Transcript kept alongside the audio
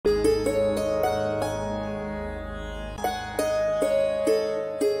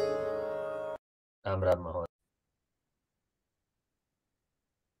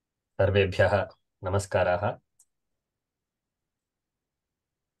सर्वेभ्यः नमस्काराः।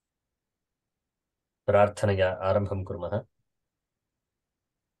 प्रार्थनया आरम्भं कुर्मः।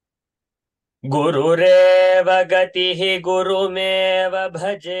 गुरुरेव गतिः गुरुमेव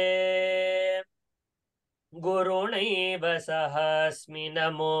भजे, गुरुणैव सहस्मि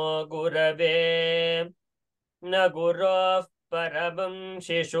नमो गुरवे, न गुरोः परमं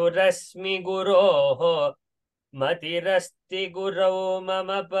शिशुरस्मि गुरोः, मतिरस्ति गुरौ मम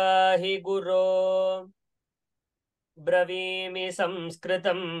पाहि गुरो। ब्रवीमि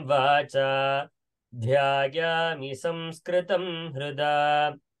संस्कृतं वाचा, ध्यायामि संस्कृतं हृदा,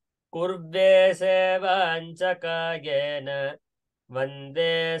 कुर्वे सेवाञ्च कायेन,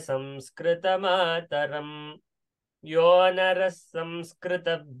 वन्दे संस्कृतमातरम्। यो नरः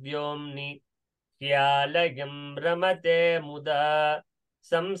संस्कृतव्योम्नि ह्यालयं रमते मुदा,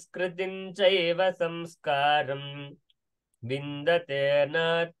 संस्कृतिं चैव संस्कारं विन्दते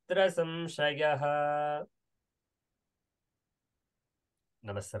नात्र संशयः।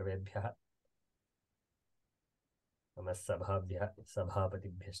 नमः सर्वेभ्यः, नमः सभाभ्यः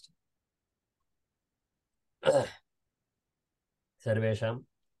सभापतिभ्यश्च। सर्वेषां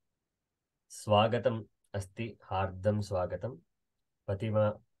स्वागतम् अस्ति, हार्दं स्वागतं प्रतिमा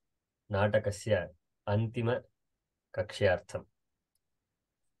नाटकस्य अन्तिम कक्ष्यार्थम्।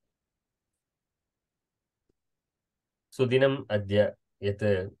 सुदिनम् अद्य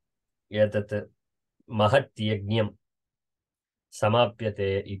एतत् महत् यज्ञं समाप्यते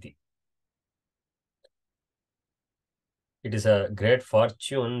इति। It is a great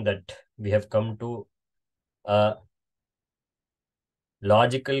fortune that we have come to a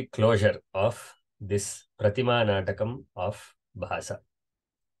logical closure of this Pratimanatakam of Bhasa.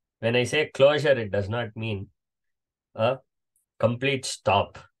 When I say closure, it does not mean a complete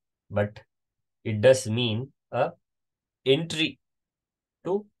stop, but it does mean a entry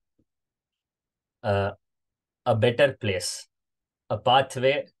to a better place, a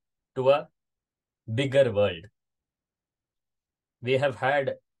pathway to a bigger world. We have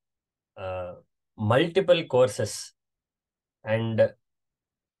had multiple courses and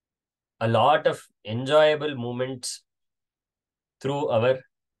a lot of enjoyable moments through our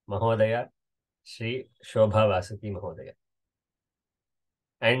Mahodaya, Shri Shobha Vasuki Mahodaya.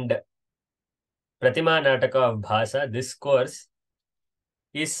 And Pratimanatakam of Bhasa, this course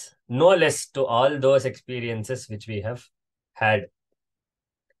is no less to all those experiences which we have had,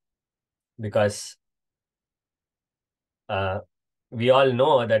 because we all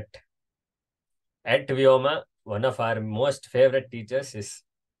know that at Vyoma, one of our most favorite teachers is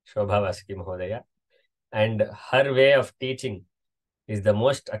Shobha Vasuki Mahodaya, and her way of teaching is the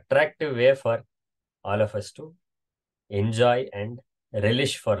most attractive way for all of us to enjoy and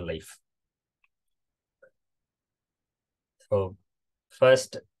relish for life. So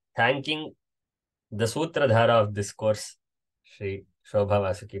first, thanking the Sutradhara of this course, Shri Shobha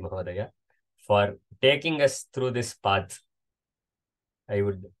Vasuki Mahodaya, for taking us through this path. I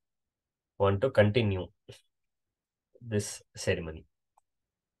would want to continue this ceremony.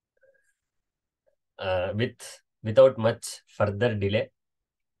 Without much further delay,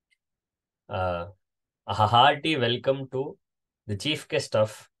 a hearty welcome to the chief guest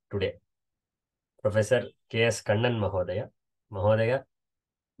of today, Professor K.S. Kannan Mahodaya. Mahodaya,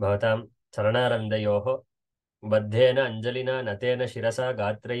 Bhavatam Charanarandyoho Baddhena Anjalina Natena Shirasa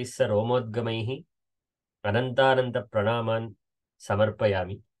Gatraissa Romodgamaihi Anantananta Pranaman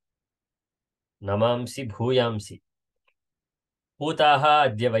Samarpayami Namamsi Bhuyamsi Putaha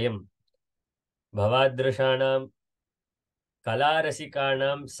Adyavayam Bhavadrishanam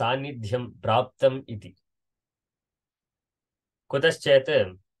Kalarasikanam Sanidhyam Praptam Iti.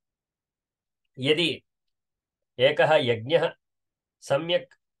 Kutaschet Yadi Ekaha Yajnah Samyak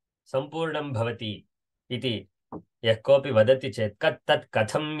Sampurnam Bhavati Iti यः कोऽपि वदति चेत् तत्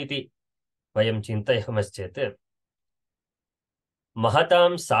कथम् इति वयं चिन्तयामश्चेत्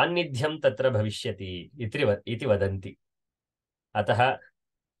महतां सान्निध्यं तत्र भविष्यति इति वदन्ति। अतः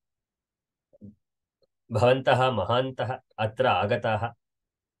भवन्तः महान्तः अत्र आगताः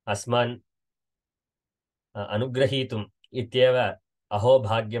अस्मान् अनुग्रहीतुम् इत्येव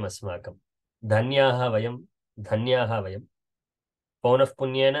अहोभाग्यम् अस्माकं। धन्याः वयं पौनः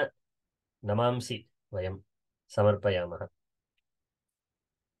पुण्येन नमांसि वयं samarpayamah.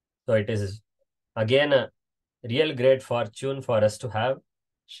 So it is again a real great fortune for us to have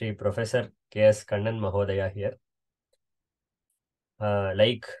Shri Professor K.S. Kannan Mahodaya here.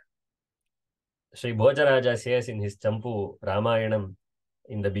 Like Shri Bhojaraja says in his Champu Ramayanam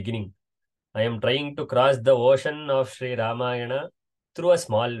in the beginning, I am trying to cross the ocean of Shri Ramayana through a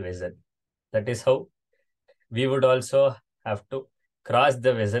small vessel. That is how we would also have to cross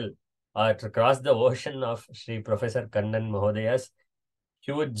the vessel or to cross the ocean of Sri Professor Kannan Mahodaya's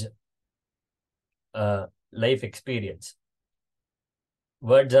huge life experience.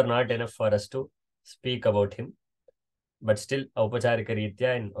 Words are not enough for us to speak about him, but still, Aupacharika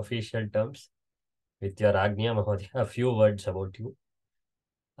Ritya in official terms, with your Agnya Mahodaya, a few words about you.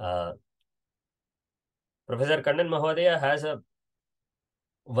 Professor Kannan Mahodaya has a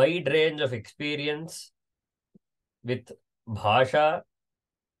wide range of experience with Bhasha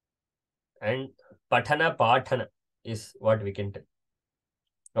and Pathana is what we can tell.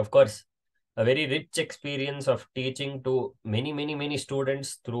 Of course, a very rich experience of teaching to many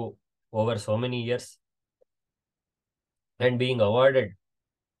students through over so many years and being awarded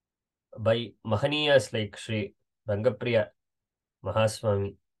by Mahaniyas like Sri Rangapriya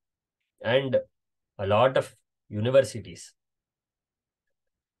Mahaswami and a lot of universities.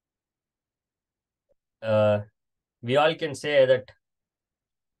 We all can say that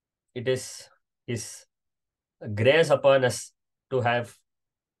it is his grace upon us to have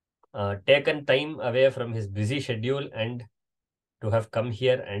taken time away from his busy schedule and to have come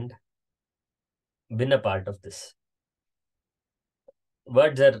here and been a part of this.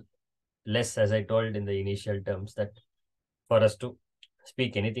 Words are less, as I told in the initial terms, that for us to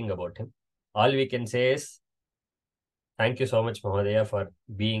speak anything about him. All we can say is, thank you so much, Mahodaya, for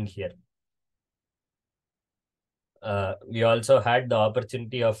being here. We also had the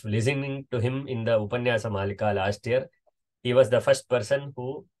opportunity of listening to him in the Upanyasa Malika last year. He was the first person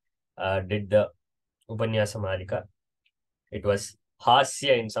who did the Upanyasa Malika. It was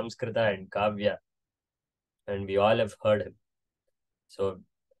Hasya in Samskrita and Kavya, and we all have heard him. So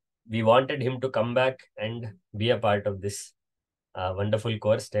we wanted him to come back and be a part of this wonderful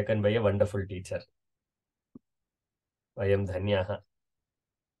course taken by a wonderful teacher. Vayam dhanyaha.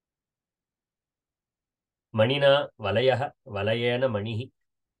 Manina valayah valayena manihi.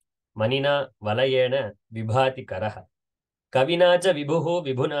 Manina valayena vibhati karaha. Kavina cha vibhuhu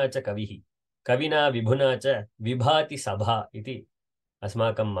vibhuna cha kavihi. Kavina vibhuna cha vibhati sabha iti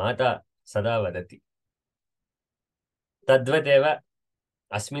asmakam mata sada vadati. Tadvateva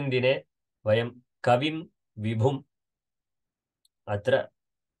अस्मिन् दिने वयं कविं विभुम् अत्र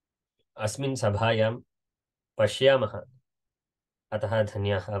अस्मिन् सभायां पश्यामः अतः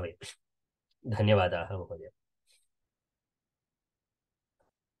धन्यवादाः महोदय.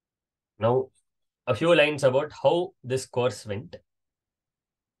 Now a few lines about how this course went.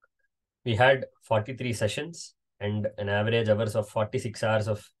 We had 43 sessions and an average hours of 46 hours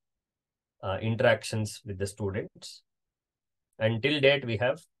of interactions with the students. Until date, we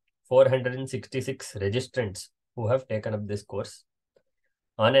have 466 registrants who have taken up this course.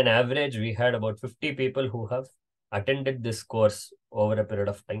 On an average, we had about 50 people who have attended this course over a period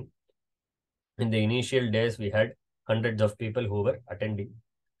of time. In the initial days, we had hundreds of people who were attending.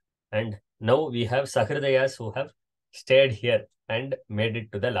 And now we have Sahridayas who have stayed here and made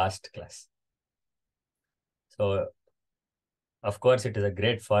it to the last class. So, of course, it is a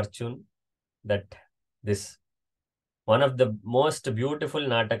great fortune that this one of the most beautiful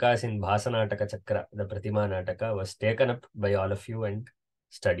natakas in Bhasa Nataka Chakra, the Pratimanataka, was taken up by all of you and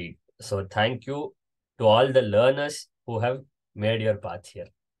studied. So thank you to all the learners who have made your path here.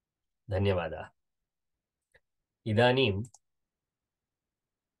 Dhanyavada. Idanim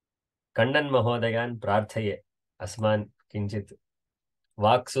Kannan Mahodayan Prarthaye Asman Kinchit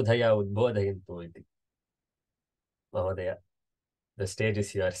Vaksudhaya Udbodhayantu iti. Mahodaya, the stage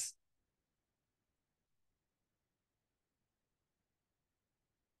is yours.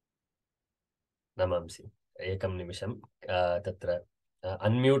 नमांसि एकं निमिषं तत्र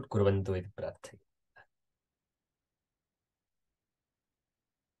unmute कुर्वन्तु इति प्रार्थये.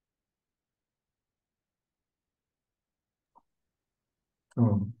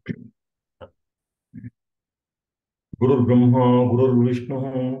 गुरुर्ब्रह्मा गुरुर्विष्णुः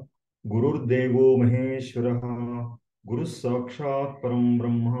गुरुर्देवो महेश्वरः गुरुः साक्षात् परं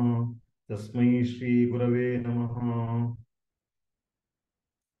ब्रह्म तस्मै श्री गुरवे नमः.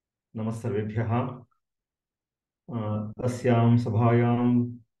 नमः सर्वेभ्यः. अस्यां सभायां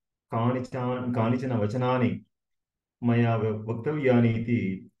कानिचन वचनानि मया वक्तव्यानि इति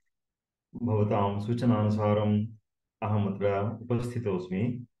भवतां सूचनानुसारम् अहम् अत्र उपस्थितोऽस्मि.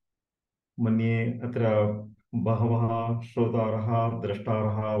 मन्ये अत्र बहवः श्रोतारः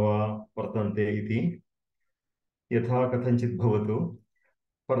द्रष्टारः वा वर्तन्ते इति यथा कथञ्चित् भवतु.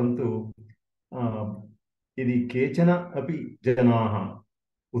 परन्तु यदि केचन अपि जनाः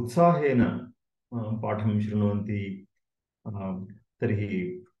उत्साहेन पाठं शृण्वन्ति तर्हि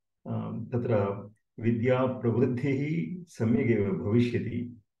तत्र विद्याप्रवृद्धिः सम्यगेव भविष्यति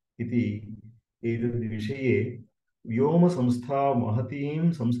इति एतद् विषये व्योमसंस्था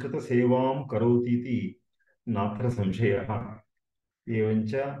महतीं संस्कृतसेवां करोतीति नात्र संशयः।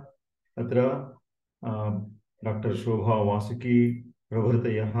 एवञ्च अत्र डाक्टर् शोभा वासुकी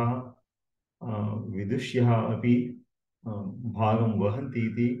प्रभृतयः विदुष्यः अपि भागं वहन्ति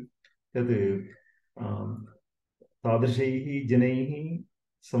इति तत् तादृशैः जनैः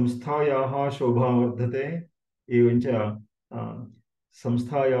संस्थायाः शोभा वर्धते, एवञ्च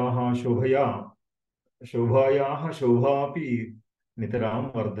संस्थायाः शोभायाः शोभा अपि नितरां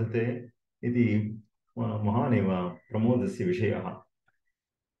वर्धते इति महानेव प्रमोदस्य विषयः।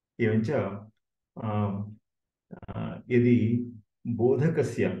 एवञ्च यदि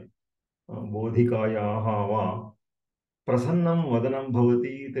बोधकस्य बोधिकायाः वा प्रसन्नं वदनं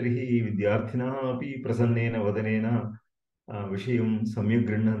भवति तर्हि विद्यार्थिनः अपि प्रसन्नेन वदनेन विषयं सम्यक्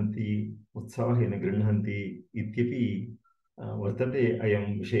गृह्णन्ति, उत्साहेन गृह्णन्ति इत्यपि वर्तते अयं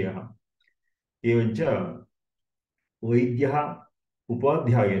विषयः। एवञ्च वैद्यः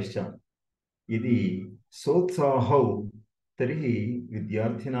उपाध्यायश्च यदि सोत्साहौ तर्हि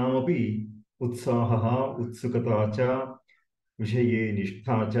विद्यार्थिनामपि उत्साहः उत्सुकता च विषये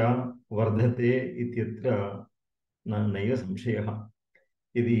निष्ठा च वर्धते इत्यत्र नैव संशयः।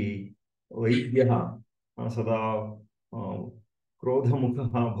 यदि वैद्यः सदा क्रोधमुखः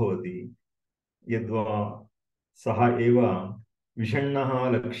भवति, यद्वा सः एव विषण्णः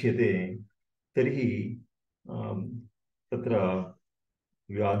लक्ष्यते, तर्हि तत्र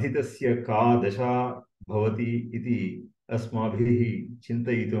व्याधितस्य का दशा भवति इति अस्माभिः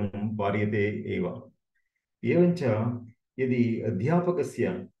चिन्तयितुं पार्यते एव। एवञ्च यदि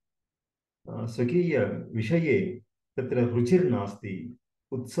अध्यापकस्य स्वकीयविषये तत्र रुचिर्नास्ति,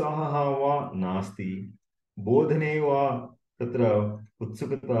 उत्साहः वा नास्ति, बोधने वा तत्र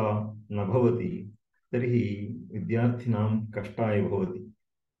उत्सुकता न भवति, तर्हि विद्यार्थिनां कष्टाय भवति।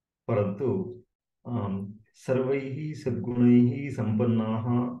 परन्तु सर्वैः सद्गुणैः सम्पन्नाः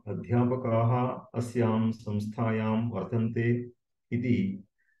अध्यापकाः अस्यां संस्थायां वर्तन्ते इति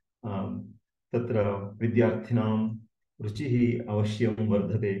तत्र विद्यार्थिनां रुचिः अवश्यं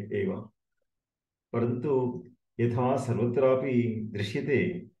वर्धते एव। परन्तु यथा सर्वत्रापि दृश्यते,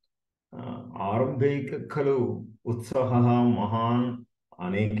 आरम्भे खलु उत्साहः महान्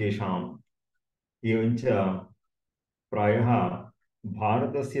अनेकेषाम्। एवञ्च प्रायः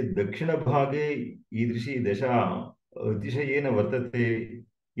भारतस्य दक्षिणभागे ईदृशी दशा अतिशयेन वर्तते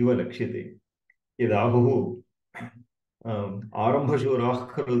इव लक्ष्यते। यदाहुः आरम्भशूराः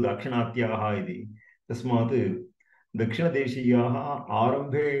खलु दाक्षिणात्याः इति, तस्मात् दक्षिणदेशीयाः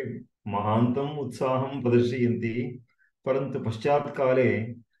आरम्भे महान्तम् उत्साहं प्रदर्शयन्ति, परन्तु पश्चात् काले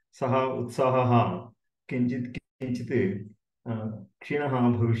सः उत्साहः किञ्चित् किञ्चित् क्षीणः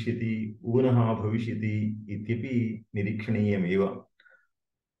भविष्यति, ऊनः भविष्यति इत्यपि निरीक्षणीयमेव।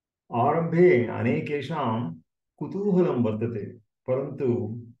 आरम्भे अनेकेषां कुतूहलं वर्तते, परन्तु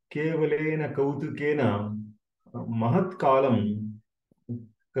केवलेन कौतुकेन महत्कालं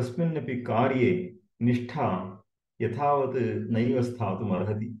कस्मिन्नपि कार्ये निष्ठा यथावत् नैव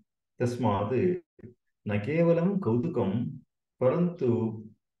स्थातुमर्हति। तस्मात् न केवलं कौतुकं, परन्तु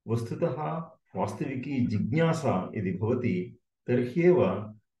वस्तुतः वास्तविकी जिज्ञासा यदि भवति, तर्ह्येव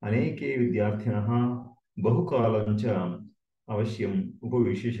अनेके विद्यार्थिनः बहुकालं च अवश्यम्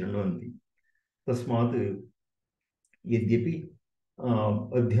उपविश्य शृण्वन्ति। तस्मात् यद्यपि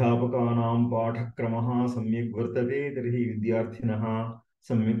अध्यापकानां पाठक्रमः सम्यक् वर्तते, तर्हि विद्यार्थिनः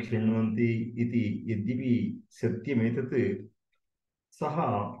सम्यक् शृण्वन्ति इति यद्यपि सत्यमेतत्, सः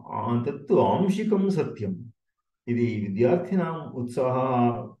तत्तु आंशिकं सत्यम्। यदि विद्यार्थिनाम्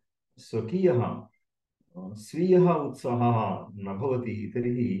उत्साहः स्वकीयः स्वीयः उत्साहः न भवति,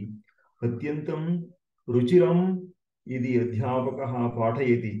 तर्हि अत्यन्तं रुचिरं यदि अध्यापकः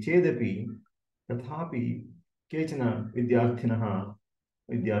पाठयति चेदपि, तथापि केचन विद्यार्थिनः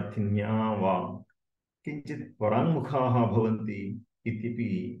विद्यार्थिन्यः वा किञ्चित् पराङ्मुखाः भवन्ति इत्यपि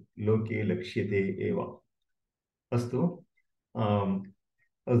लोके लक्ष्यते एव। अस्तु,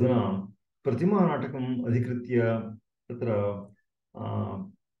 अधुना प्रतिमानाटकम् अधिकृत्य तत्र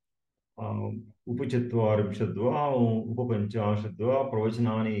उपचत्वारिंशत् वा उपपञ्चाशत् वा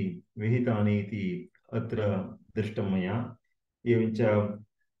प्रवचनानि विहितानि इति अत्र दृष्टं मया। एवञ्च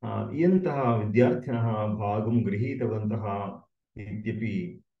इयन्तः विद्यार्थिनः भागं गृहीतवन्तः इत्यपि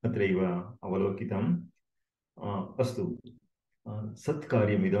अत्रैव अवलोकितम्। अस्तु,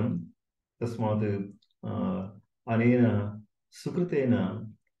 सत्कार्यमिदं, तस्मात् अनेन सुकृतेन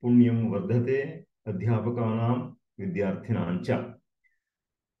पुण्यं वर्धते अध्यापकानां विद्यार्थिनां च।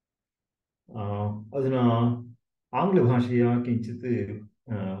 अधुना आङ्ग्लभाषया किञ्चित्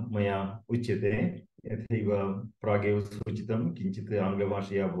मया उच्यते। यथैव प्रागेव सूचितं, किञ्चित्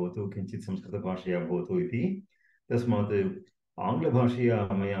आङ्ग्लभाषया भवतु, किञ्चित् संस्कृतभाषया भवतु इति। तस्मात् आङ्ग्लभाषया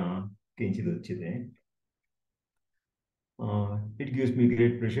मया किञ्चित् उच्यते. It gives me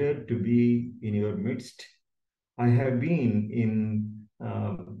great pleasure to be in your midst. I have I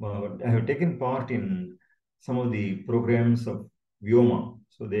have taken part in some of the programs of Vyoma.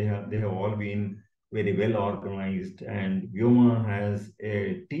 So they have all been very well organized, and Vyoma has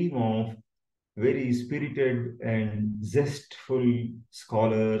a team of very spirited and zestful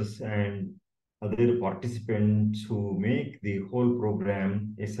scholars and other participants who make the whole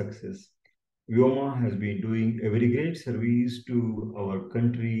program a success. Vyoma has been doing a very great service to our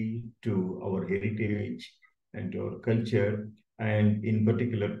country, to our heritage, and to our culture, and in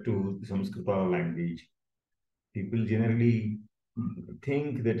particular to the Samskrita language. People generally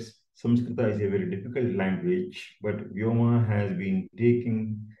think that Samskrita is a very difficult language, but Vyoma has been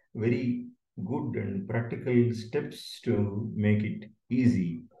taking very good and practical steps to make it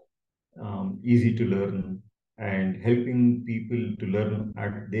easy to learn, and helping people to learn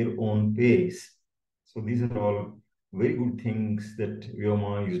at their own pace. So these are all very good things that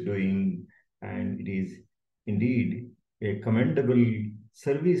Vyoma is doing, and it is indeed a commendable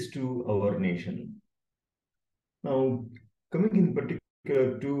service to our nation. Now, coming in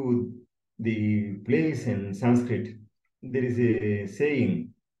particular to the place in Sanskrit, there is a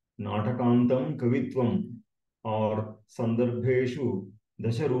saying, Natakantam Kavitvam, or Sandarbheshu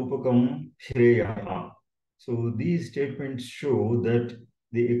Dasharupakam Shreya. So these statements show that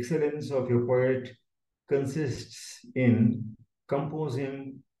the excellence of a poet consists in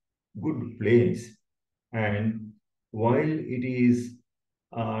composing good plays. And while it is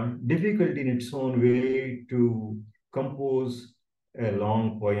difficult in its own way to compose a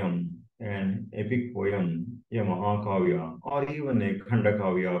long poem, an epic poem, a Mahakavya, or even a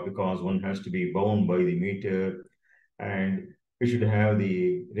Khandakavya, because one has to be bound by the meter and we should have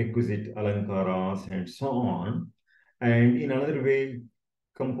the requisite alankaras and so on. And in another way,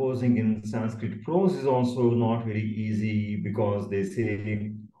 composing in Sanskrit prose is also not very easy, because they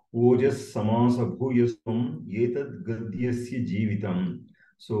say ojas samasa bhuyasvam etad gadyasya jivitam.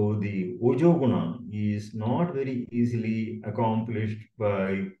 So the ojoguna is not very easily accomplished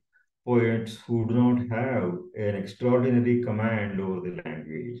by poets who do not have an extraordinary command over the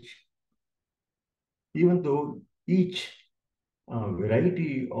language. Even though each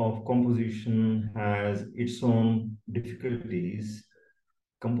variety of composition has its own difficulties,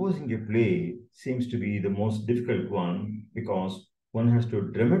 composing a play seems to be the most difficult one, because one has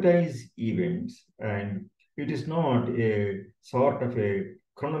to dramatize events, and it is not a sort of a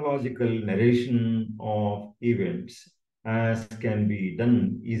chronological narration of events as can be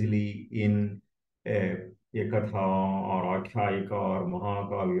done easily in a katha or akhyayika or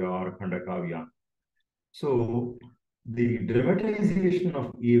mahakavya or khandakavya. So the dramatization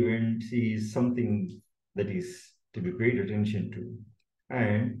of events is something that is to be paid attention to.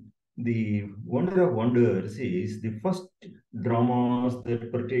 And the wonder of wonders is the first dramas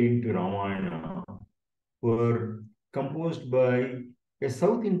that pertain to Ramayana were composed by a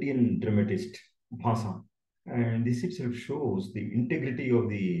South Indian dramatist, Bhasa. And this itself shows the integrity of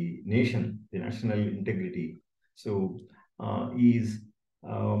the nation, the national integrity. So, is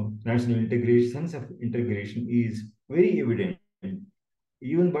national integration, sense of integration is very evident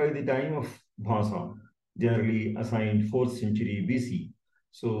even by the time of Bhasa, generally assigned 4th century BC.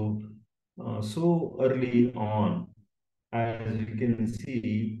 So, so early on, as you can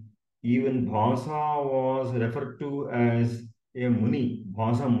see, even Bhasa was referred to as a Muni,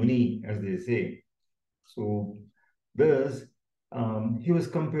 Bhasa Muni, as they say. So, thus, he was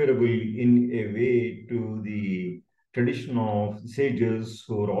comparable in a way to the tradition of sages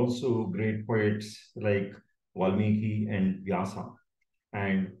who were also great poets like Valmiki and Vyasa.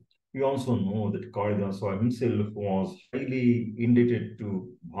 And we also know that Kalidasa himself was highly indebted to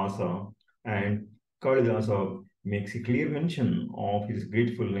Bhasa, and Kalidasa makes a clear mention of his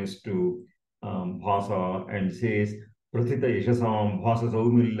gratefulness to Bhasa and says, Prathita Yashasam Bhasa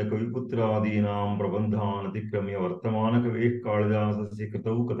Saumilla Kaviputraadinam Prabandhan Adikramya Vartamana Kaveh Kalidasasya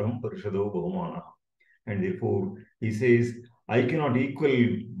Kratau Katam Parishado Bhavamana. And therefore, he says, I cannot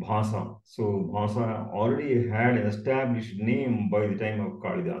equal Bhasa. So Bhasa already had an established name by the time of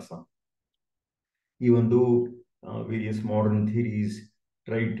Kalidasa. Even though various modern theories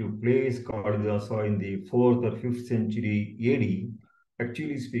tried to place Kalidasa in the 4th or 5th century AD,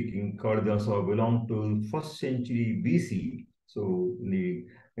 actually speaking, Kalidasa belonged to 1st century BC. So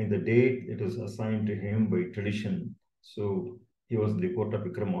in the date it was assigned to him by tradition. So he was the court of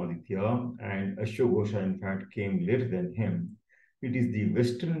Vikramaditya, and Ashwagosha, in fact, came later than him. It is the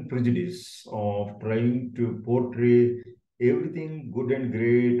Western prejudice of trying to portray everything good and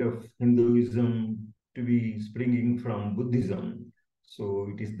great of Hinduism to be springing from Buddhism. So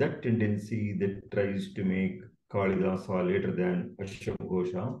it is that tendency that tries to make Kalidasa later than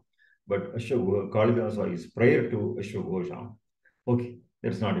Ashwagosha, but Kalidasa is prior to Ashwagosha. Okay,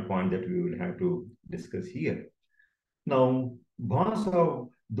 that's not a point that we will have to discuss here. Now, Bhasa,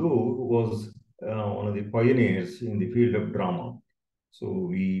 though, was one of the pioneers in the field of drama. So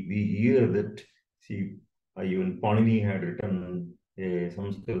we hear that, see, even Panini had written a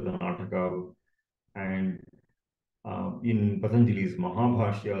Samskrita Nataka, and in Patanjali's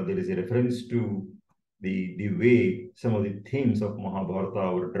Mahabhashya, there is a reference to the way some of the themes of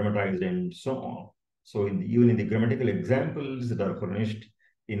Mahabharata were dramatized and so on. So even in the grammatical examples that are furnished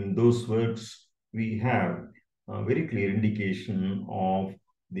in those works, we have a very clear indication of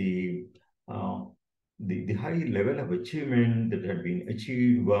the, uh, the high level of achievement that had been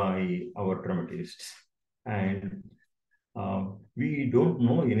achieved by our dramatists. And we don't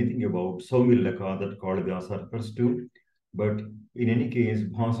know anything about Saumillaka that Kalidasa refers to, but in any case,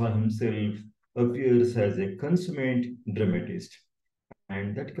 Bhasa himself appears as a consummate dramatist.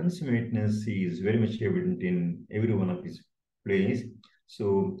 And that consummateness is very much evident in every one of his plays.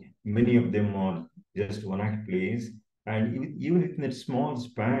 So many of them are just one-act plays. And even within that small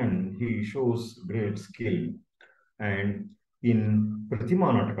span, he shows great skill. And in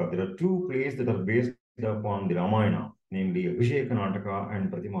Pratimanataka, there are two plays that are based upon the Ramayana, namely Abhisheka Nataka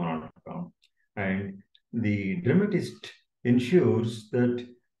and Pratimanataka. And the dramatist ensures that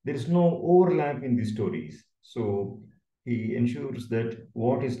there is no overlap in the stories. So he ensures that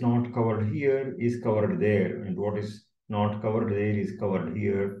what is not covered here is covered there, and what is not covered there is covered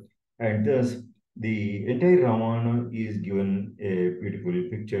here. And thus, the entire Ramayana is given a beautiful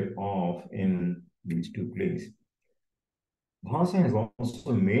picture of in these two plays. Bhasa has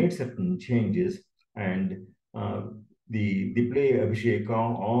also made certain changes, and the play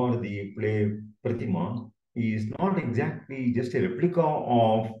Abhisheka or the play Pratima is not exactly just a replica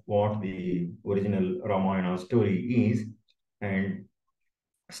of what the original Ramayana story is, and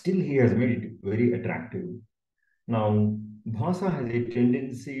still he has made it very attractive. Now, Bhasa has a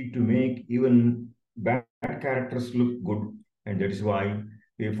tendency to make even bad characters look good, and that is why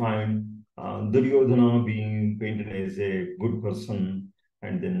we find Duryodhana being painted as a good person,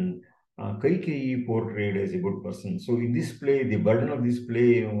 and then Kaikeyi portrayed as a good person. So, in this play, the burden of this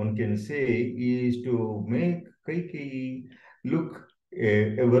play, one can say, is to make Kaikeyi look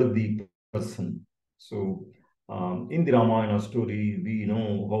a worthy person. So, in the Ramayana story, we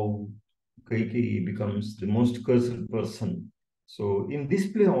know how Kaikeyi becomes the most cursed person. So in this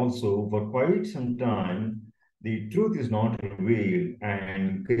play also, for quite some time, the truth is not revealed,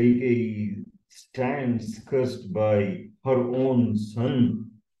 and Kaikeyi stands cursed by her own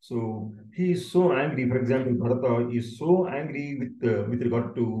son. So he is so angry. For example, Bharata is so angry with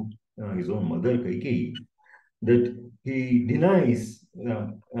regard to his own mother, Kaikeyi, that he denies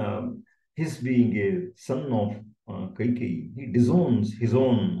his being a son of Kaikeyi. He disowns his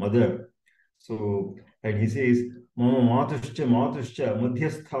own mother. So, and he says, Mama Matuscha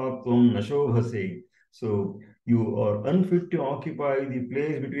Madhyasthatvam Nashobhase. So, you are unfit to occupy the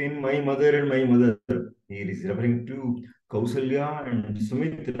place between my mother and my mother. He is referring to Kausalya and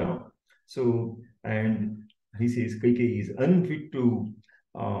Sumitra. So, and he says Kaikeyi is unfit to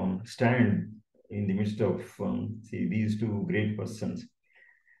stand in the midst of see these two great persons.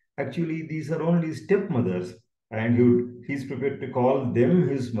 Actually, these are only stepmothers, and he's prepared to call them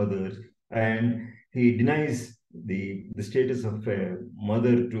his mothers, and he denies the status of a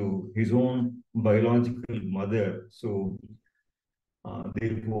mother to his own biological mother. So,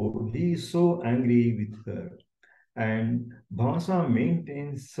 therefore, he is so angry with her. And Bhasa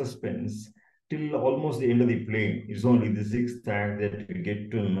maintains suspense till almost the end of the play. It's only the sixth act that we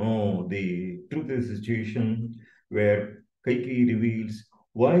get to know the truth of the situation, where Kaikeyi reveals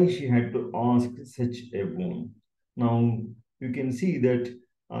why she had to ask such a boon. Now, you can see that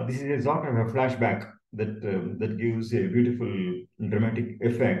this is a sort of a flashback that gives a beautiful dramatic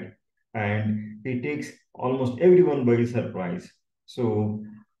effect, and it takes almost everyone by surprise. So,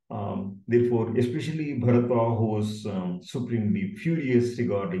 therefore, especially Bharata, who was supremely furious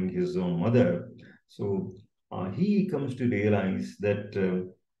regarding his own mother, so he comes to realize that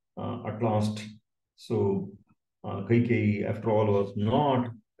at last, so Kaikeyi, after all, was not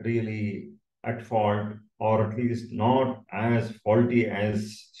really at fault, or at least not as faulty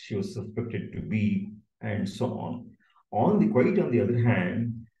as she was suspected to be, and so on. Quite on the other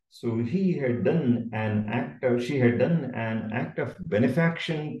hand, so he had done an act of, she had done an act of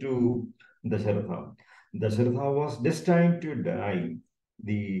benefaction to Dasharatha. Dasharatha was destined to die.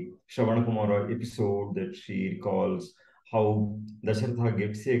 The Shravanakumara episode that she recalls, how Dasharatha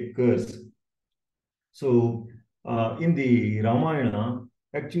gets a curse So in the Ramayana,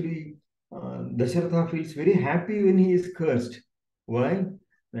 actually, Dasharatha feels very happy when he is cursed. Why?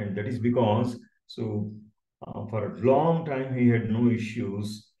 And that is because, so for a long time he had no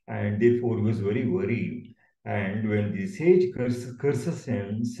issues and therefore he was very worried. And when the sage curses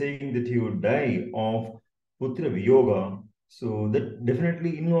him, saying that he would die of Putra Viyoga, so that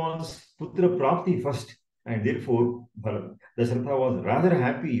definitely involves Putra Prapti first. And therefore, Dasharatha was rather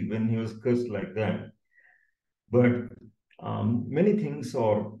happy when he was cursed like that. But many things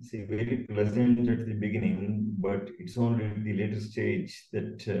are, say, very pleasant at the beginning, but it's only at the later stage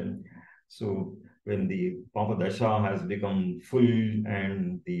that, so when the Papa Dasha has become full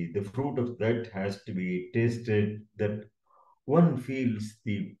and the fruit of that has to be tasted, that one feels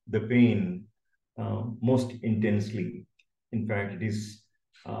the pain most intensely. In fact, it is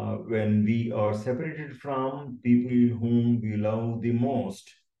when we are separated from people whom we love the most.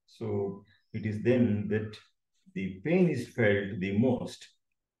 So it is then that the pain is felt the most.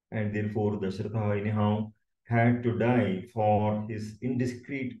 And therefore, Dasharatha anyhow had to die for his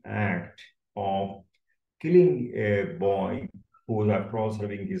indiscreet act of killing a boy who was, after all,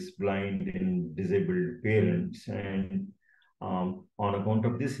 serving his blind and disabled parents. And on account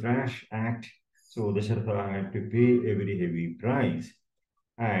of this rash act, so Dasharatha had to pay a very heavy price.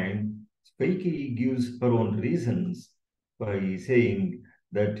 And Kaikeyi gives her own reasons by saying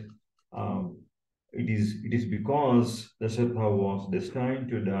that um, it is because Dasharatha was destined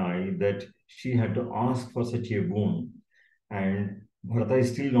to die that she had to ask for such a boon. And Bharata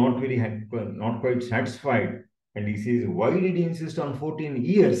is still not quite satisfied. And he says, why did he insist on 14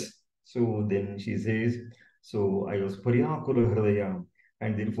 years? So then she says, so I was Paryakula Hridaya.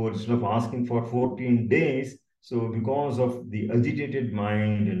 And therefore, instead of asking for 14 days, so because of the agitated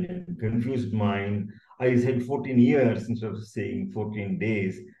mind and confused mind, I said 14 years instead of saying 14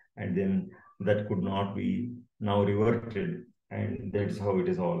 days. And then that could not be now reverted. And that's how it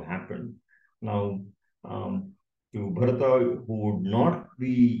has all happened. Now, to Bharata, who would not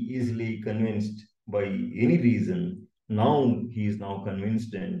be easily convinced by any reason, now he is now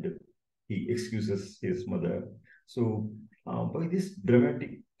convinced and he excuses his mother. So, by this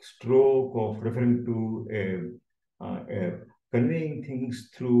dramatic stroke of referring to conveying things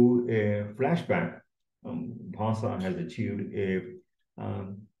through a flashback, Bhasa has achieved a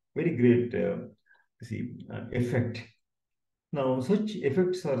very great effect. Now, such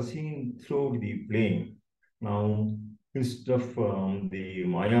effects are seen throughout the play. Now, instead of the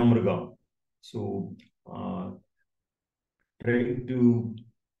Mayamriga, so trying to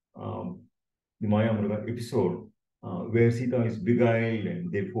um, the Mayamriga episode where Sita is beguiled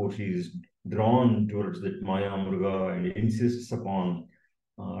and therefore she is drawn towards that Mayamriga and insists upon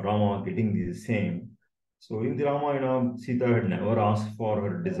Rama getting the same. So in the Ramayana, Sita had never asked for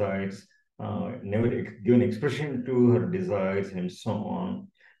her desires, never given expression to her desires, and so on.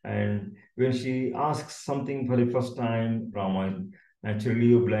 And when she asks something for the first time, Rama is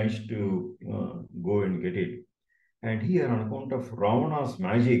naturally obliged to go and get it. And here, on account of Ravana's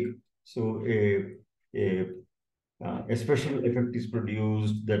magic, so a special effect is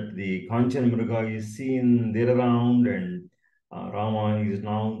produced that the Kanchan Mriga is seen there around, and Rama is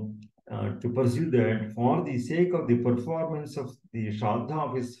now to pursue that for the sake of the performance of the Shraddha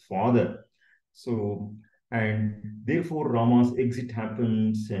of his father. So, and therefore Rama's exit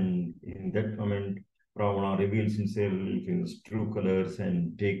happens, and in that moment, Ravana reveals himself in his true colors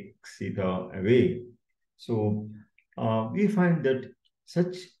and takes Sita away. So, we find that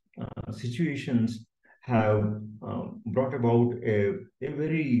such situations have brought about a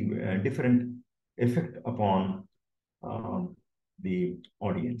very different effect upon the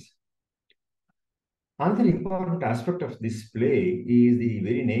audience. Another important aspect of this play is the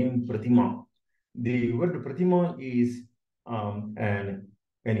very name Pratima. The word Pratima is an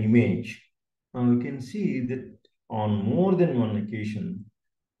image. You can see that on more than one occasion,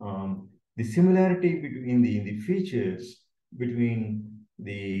 the similarity between the features between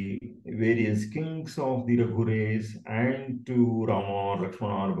the various kings of the Raghures and to Rama,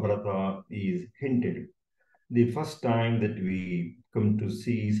 Lakshmana, or Bharata is hinted. The first time that we come to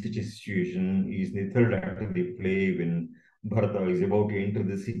see such a situation is the third act of the play when Bharata is about to enter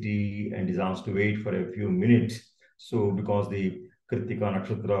the city and is asked to wait for a few minutes. So because the Kritika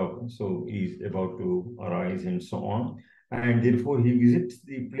Nakshatra so is about to arise and so on. And therefore he visits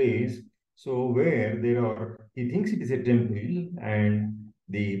the place so where there are, he thinks it is a temple and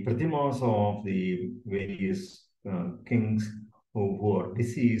the pratimas of the various kings who are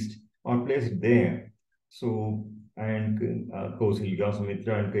deceased are placed there. So, and Kausalya,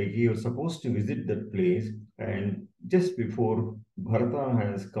 Sumitra, and Kaikeyi are supposed to visit that place. And just before Bharata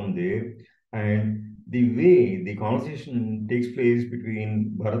has come there, and the way the conversation takes place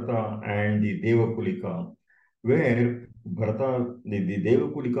between Bharata and the Devakulika, where Bharata, the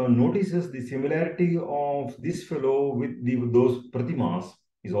Devakulika notices the similarity of this fellow with those Pratimas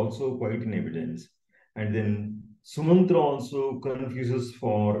is also quite in evidence. And then Sumantra also confuses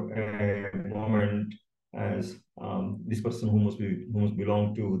for a moment as this person who must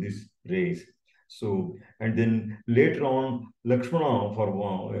belong to this race. So, and then later on, Lakshmana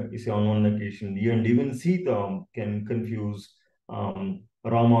is on one occasion, and even Sita can confuse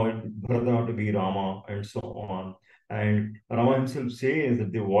Rama, Bharata to be Rama, and so on. And Rama himself says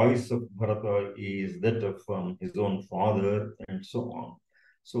that the voice of Bharata is that of his own father, and so on.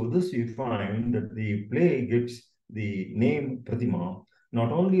 So this we find that the play gets the name Pratima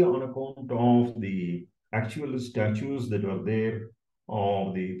not only on account of the actual statues that were there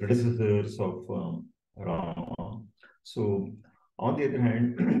of the predecessors of Rama. So, on the other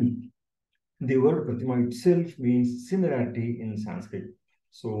hand, the word Pratima itself means similarity in Sanskrit.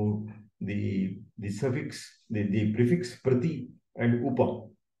 So, the suffix, the prefix Prati and Upa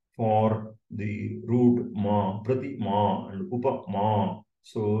for the root Ma, Prati Ma and Upa Ma.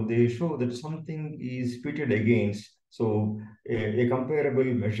 So, they show that something is pitted against. So, a comparable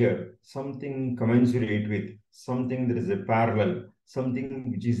measure, something commensurate with, something that is a parallel,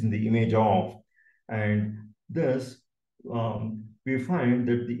 something which is in the image of. And thus, we find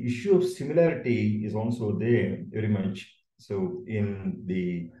that the issue of similarity is also there very much. So, in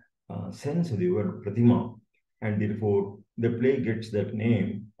the sense of the word Pratima, and therefore the play gets that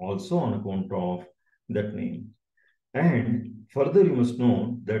name also on account of that name. And further, you must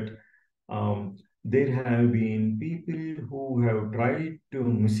know that there have been people who have tried to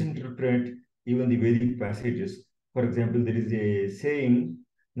misinterpret even the Vedic passages. For example, there is a saying,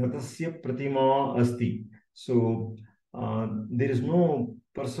 Natasya Pratima Asti. So there is no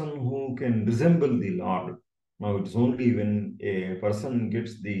person who can resemble the Lord. Now, it's only when a person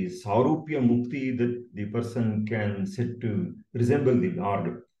gets the Sarupya Mukti that the person can set to resemble the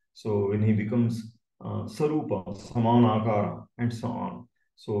Lord. So when he becomes Sarupa, Samanakara, and so on.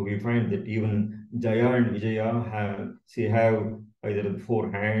 So we find that even Jaya and Vijaya have either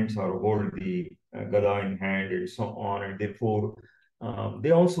 4 hands or hold the Gada in hand and so on, and therefore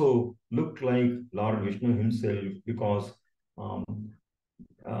they also look like Lord Vishnu himself because um,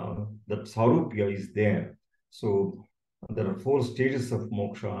 that Sarupya is there. So there are 4 stages of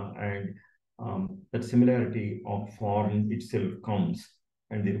moksha, and that similarity of form itself comes,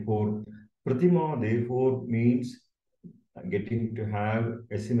 and therefore Pratima therefore means getting to have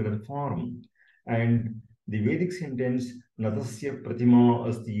a similar form. And the Vedic sentence Natasya Pratima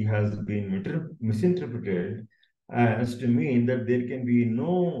Asti has been misinterpreted as to mean that there can be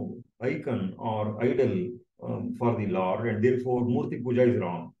no icon or idol for the Lord, and therefore Murti Puja is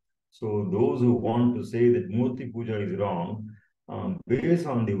wrong. So those who want to say that Murti Puja is wrong, based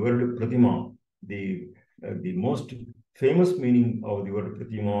on the word Pratima, the most famous meaning of the word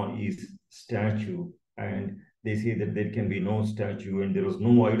Pratima is statue, and they say that there can be no statue and there was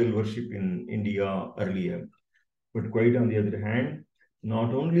no idol worship in India earlier. But quite on the other hand,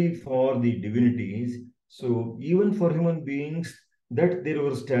 not only for the divinities, so even for human beings, that there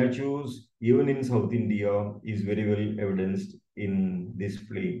were statues, even in South India, is very well evidenced in this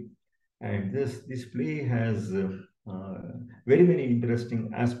play. And this play has very many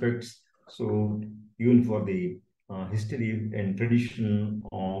interesting aspects. So even for the history and tradition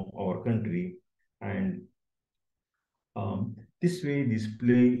of our country, and this way, this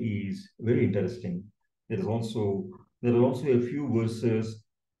play is very interesting. There are also a few verses,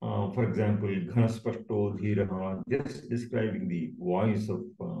 for example, Ghanaspashto Dhiraha, just describing the voice of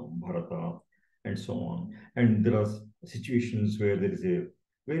Bharata and so on. And there are situations where there is a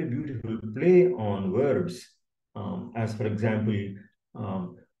very beautiful play on words, as for example,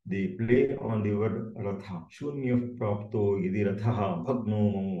 um, the play on the word Ratha, Shunya Prapto Yidi Rathaha,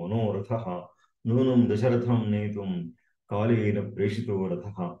 Bhagno Mano Rathaha, Nunam Dasharatham Netum Kalena Preshito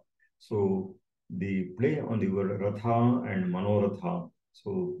Rathaha. So the play on the word Ratha and Manoratha.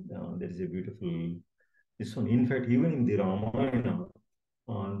 So there is a beautiful this one. In fact, even in the Ramayana,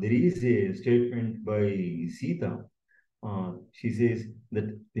 there is a statement by Sita. She says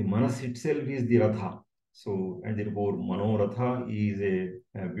that the Manas itself is the Ratha. So, and therefore, Manoratha is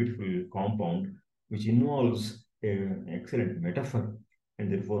a beautiful compound which involves an excellent metaphor, and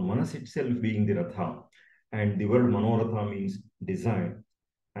therefore, Manas itself being the Ratha. And the word Manoratha means desire,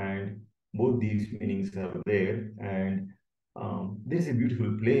 and both these meanings are there. And there is a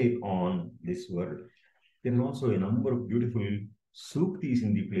beautiful play on this word. There are also a number of beautiful suktis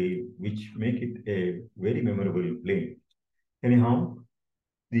in the play which make it a very memorable play. Anyhow,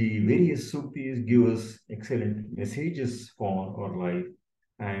 The various suktis give us excellent messages for our life,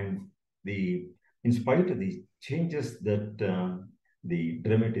 and the in spite of the changes that the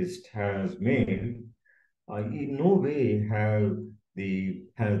dramatist has made, in no way have the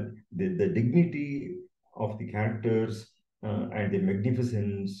dignity of the characters and the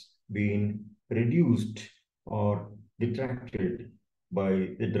magnificence been reduced or detracted by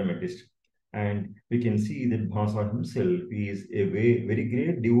the dramatist. And we can see that Bhasa himself is a very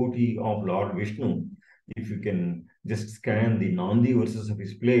great devotee of Lord Vishnu. If you can just scan the Nandi verses of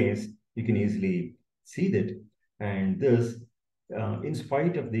his plays, you can easily see that. And thus, in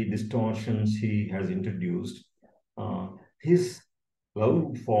spite of the distortions he has introduced, his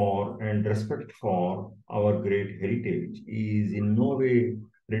love for and respect for our great heritage is in no way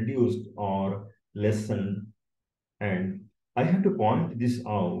reduced or lessened. And I have to point this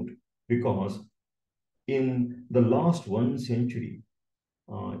out because in the last 1 century,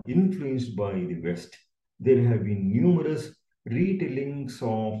 influenced by the West, there have been numerous retellings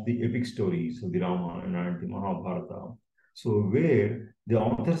of the epic stories of the Ramayana and the Mahabharata. So, where the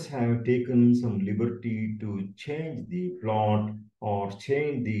authors have taken some liberty to change the plot or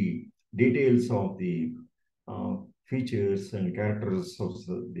change the details of the uh, features and characters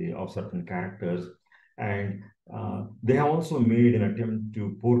of certain characters, and they have also made an attempt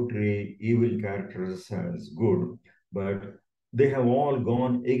to portray evil characters as good, but they have all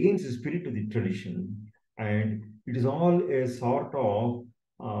gone against the spirit of the tradition, and it is all a sort of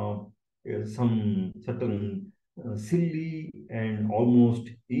some certain silly and almost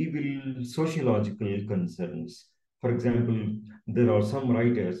evil sociological concerns. For example, there are some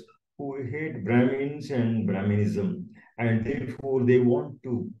writers who hate Brahmins and Brahminism, and therefore they want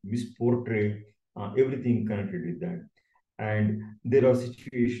to misportray everything connected with that. And there are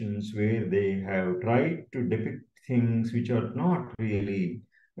situations where they have tried to depict things which are not really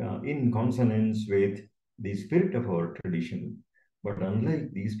in consonance with the spirit of our tradition. But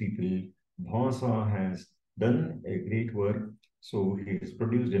unlike these people, Bhasa has done a great work. So he has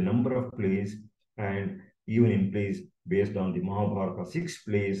produced a number of plays, and even in plays based on the Mahabharata, 6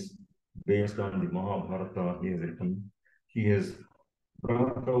 plays based on the Mahabharata he has written. He has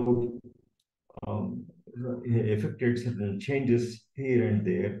brought out um, effected certain changes here and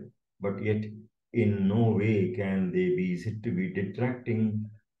there, but yet in no way can they be said to be detracting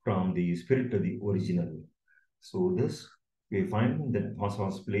from the spirit of the original. So thus, we find that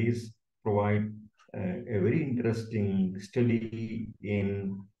Bhasa's plays provide a very interesting study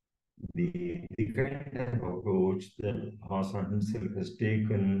in the kind of approach that Bhasa himself has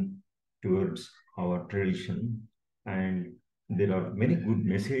taken towards our tradition. And there are many good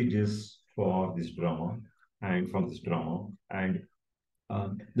messages for this drama and from this drama. And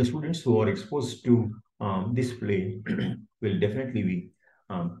the students who are exposed to this play will definitely be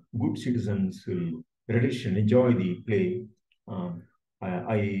good citizens, will relish and enjoy the play. Um,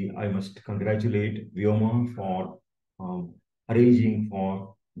 I must congratulate Vyoma for um, arranging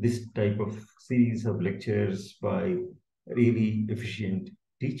for this type of series of lectures by really efficient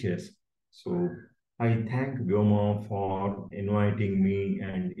teachers. So I thank Vyoma for inviting me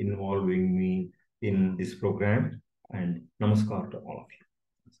and involving me in this program, and namaskar to all of you.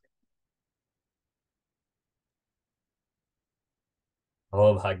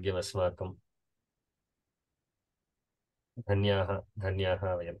 अहोभाग्यमस्माकं धन्याः धन्याः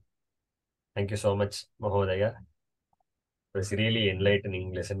वयम्. Thank you so much, Mahodaya. It was really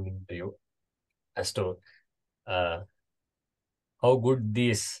enlightening listening to you as to uh, how good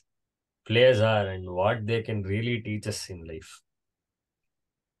these plays are and what they can really teach us in life.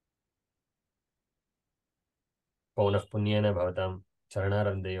 पौनः पुण्येन भवतां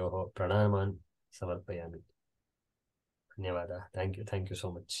चरणारविन्दयोः प्रणामान् समर्पयामि. धन्यवादाः. Thank you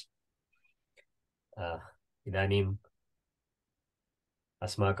so much. इदानीम्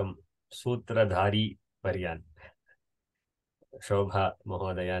अस्माकं सूत्रधारी वर्यान् शोभा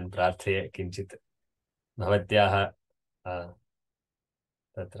महोदयान् प्रार्थये किञ्चित् भवत्याः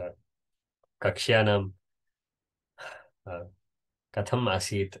तत्र कक्ष्यानां कथम्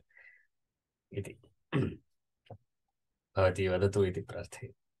आसीत् इति भवती वदतु इति प्रार्थये.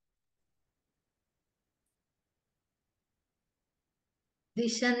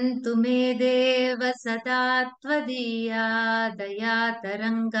 दिशन्तु मे देव सदा त्वदीया दया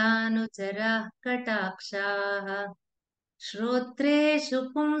तरङ्गानुचराः कटाक्षाः श्रोत्रेषु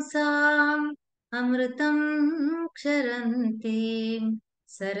पुंसाम् अमृतं क्षरन्तीं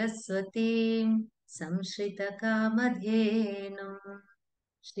सरस्वतीं संश्रितकामधेनुम्.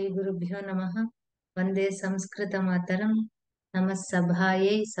 श्रीगुरुभ्यो नमः. वन्दे संस्कृतमातरम्. नमः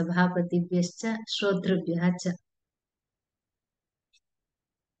सभायै सभापतिभ्यश्च श्रोतृभ्यः च.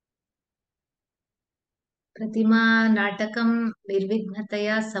 प्रतिमानाटकं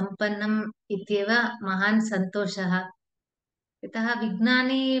निर्विघ्नतया सम्पन्नम् इत्येव महान् सन्तोषः। यतः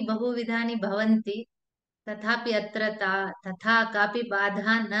विघ्नानि बहुविधानि भवन्ति, तथापि अत्र तथा कापि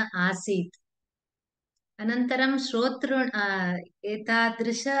बाधा न आसीत्। अनन्तरं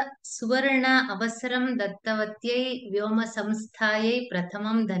एतादृश सुवर्ण अवसरं दत्तवत्यै व्योमसंस्थायै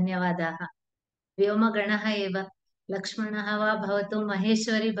प्रथमं धन्यवादाः। व्योमगणः एव, लक्ष्मणः वा भवतु,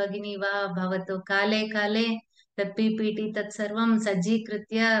 महेश्वरी भगिनी वा भवतु, काले काले तत् PPT तत्सर्वं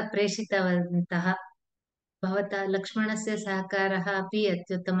सज्जीकृत्य प्रेषितवन्तः। भवता लक्ष्मणस्य सहकारः अपि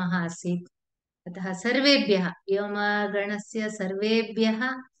अत्युत्तमः आसीत्। अतः सर्वेभ्यः, व्योमगणस्य सर्वेभ्यः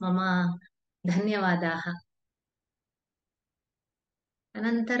मम धन्यवादाः।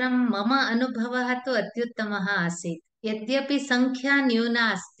 अनन्तरं मम अनुभवः तु अत्युत्तमः आसीत्। यद्यपि संख्या न्यूना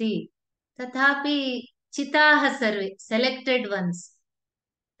अस्ति, तथापि चिताः सर्वे सेलेक्टेड् वन्स्,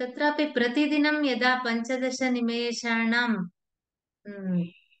 तत्रापि प्रतिदिनं यदा 15 निमेषाणां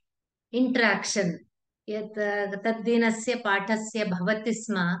इण्ट्राक्षन् यत् तद्दिनस्य पाठस्य भवति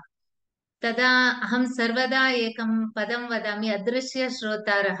स्म, तदा अहं सर्वदा एकं पदं वदामि,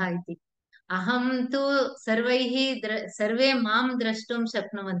 अदृश्यश्रोतारः इति। अहं तु सर्वे मां द्रष्टुं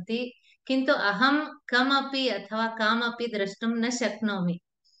शक्नुवन्ति, किन्तु अहं कमपि अथवा कामपि द्रष्टुं न शक्नोमि।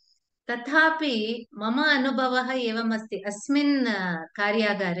 तथापि मम अनुभवः एवमस्ति, अस्मिन्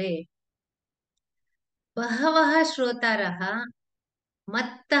कार्यागारे बहवः श्रोतारः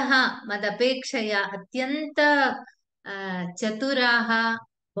मदपेक्षया अत्यन्त चतुराः,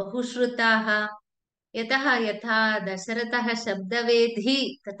 बहुश्रुताः। यथा दशरथः शब्दवेदी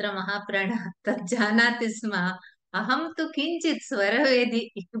तत्र महाप्राणः तत् जानाति स्म, अहं तु किञ्चित् स्वरवेदी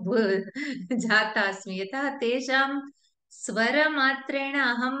जाता अस्मि। यतः तेषां स्वरमात्रेण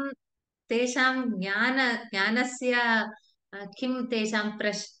अहं तेषां ज्ञानस्य किं तेषां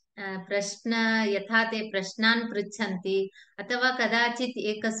प्रश्न यथा ते प्रश्नान् पृच्छन्ति अथवा कदाचित्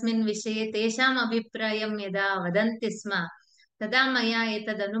एकस्मिन् विषये तेषाम् अभिप्रायं यदा वदन्ति स्म, तदा मया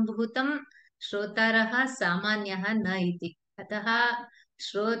एतद् अनुभूतं, श्रोतारः सामान्यः न इति। अतः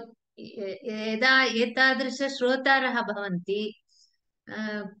यदा एतादृशश्रोतारः भवन्ति,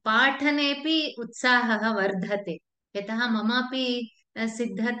 पाठनेपि उत्साहः वर्धते। यतः ममापि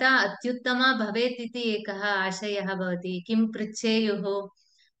सिद्धता अत्युत्तमा भवेत् इति एकः आशयः भवति। किं पृच्छेयुः,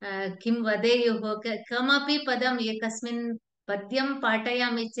 किं वदेयुः, कमपि पदम् एकस्मिन् पद्यं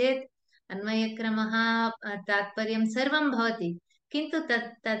पाठयामि चेत् अन्वयक्रमः, तात्पर्यं सर्वं भवति, किन्तु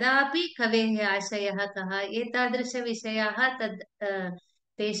तदापि कवेः आशयः कः, एतादृशविषयाः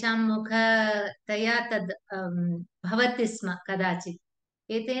तेषां मुखतया तद् भवति स्म कदाचित्।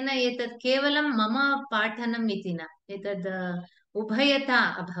 एतेन एतत् केवलं मम पाठनम् इति न, एतद् उभयता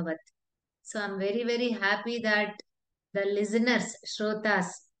अभवत्. So I'm very, very happy that the listeners, shrotas,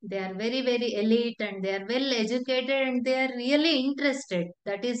 they are very, very elite and they are well educated and they are really interested.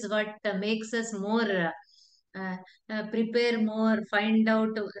 That is what makes us more prepare more, find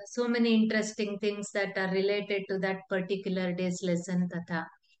out so many interesting things that are related to that particular day's lesson.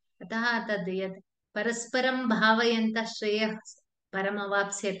 अतः तद् यत् परस्परं भावयन्तः श्रेयः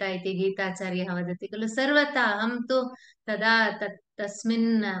परमवाप्स्यत इति गीताचार्यः वदति खलु, सर्वथा अहं तु तदा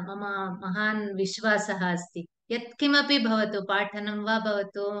तस्मिन् मम महान् विश्वासः अस्ति। यत्किमपि भवतु, पाठनं वा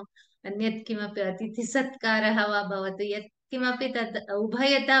भवतु, अन्यत् किमपि अतिथिसत्कारः वा भवतु, यत्किमपि तत्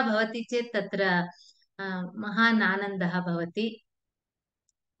उभयता भवति चेत् तत्र महान् आनन्दः भवति।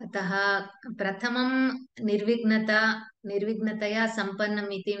 अतः प्रथमं निर्विघ्नतया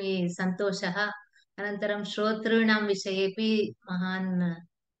सम्पन्नम् इति सन्तोषः। अनन्तरं श्रोतॄणां विषयेपि महान्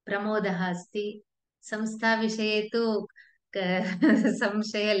प्रमोदः अस्ति। संस्थाविषये तु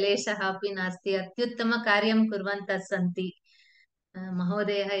संशयलेशः अपि नास्ति, अत्युत्तमकार्यं कुर्वन्तः सन्ति।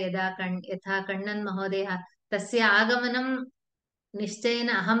 महोदयः यथा कण्णन् महोदयः, तस्य आगमनं निश्चयेन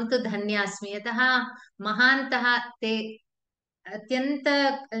अहं तु धन्यास्मि। यतः महान्तः ते अत्यन्त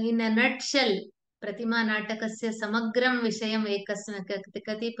इन् अ नट्शेल् प्रतिमानाटकस्य समग्रं विषयम् एकस्मिन्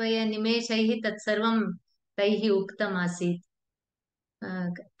कतिपयनिमेषैः तत्सर्वं तैः उक्तम् आसीत्।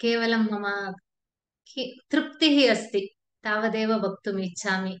 केवलं मम तृप्तिः अस्ति, तावदेव वक्तुम्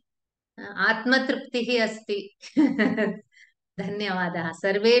इच्छामि। आत्मतृप्तिः अस्ति। धन्यवादः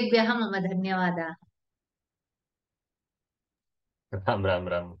सर्वेभ्यः, मम धन्यवादाः। राम राम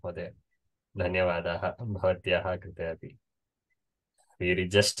राम महोदय, धन्यवादाः भवत्याः कृते अपि। We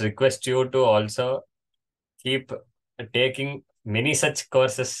just request you to also keep taking many such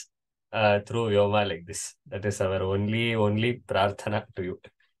courses through Vyoma like this. That is our only prarthana to you.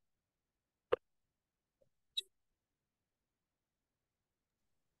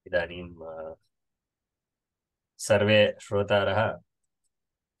 इदानीं सर्वे श्रोतारः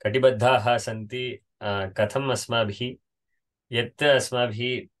कटिबद्धाः सन्ति कथम् अस्माभिः यत् अस्माभिः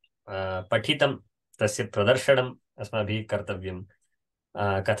पठितं तस्य प्रदर्शनम् अस्माभिः कर्तव्यं,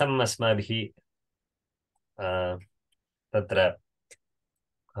 कथम् अस्माभिः तत्र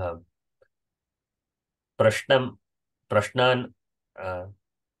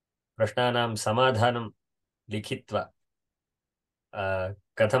प्रश्नानां समाधानं लिखित्वा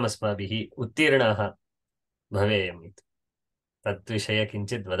कथम् अस्माभिः उत्तीर्णाः भवेयम् इति तद्विषये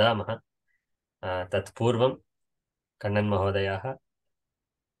किञ्चित् वदामः। तत्पूर्वं कण्णन् महोदयाः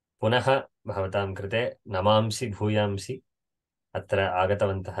पुनः भवतां कृते नमांसि भूयांसि अत्र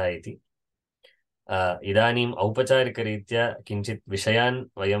आगतवन्तः इति। इदानीम् औपचारिकरीत्या किञ्चित् विषयान्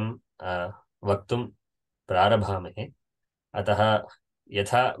वयं वक्तुं प्रारभामहे। अतः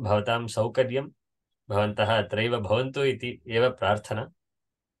यथा भवतां सौकर्यं भवन्तः अत्रैव भवन्तु इति एव प्रार्थना।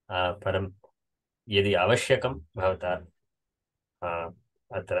 परं यदि आवश्यकं भवता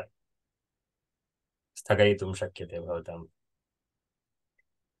अत्र स्थगयितुं शक्यते भवतां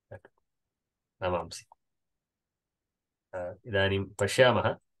नमांसि। इदानीं पश्यामः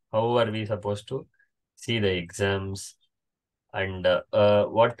how are we supposed to see the exams and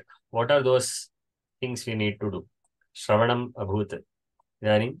what are those things we need to do. श्रवणम् अभूत्,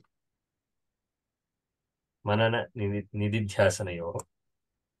 इदानीं मनन निदिध्यासनयोः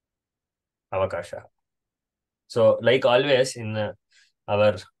अवकाशः. So like always in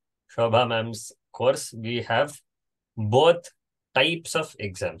our Shobha ma'am's course, we have both types of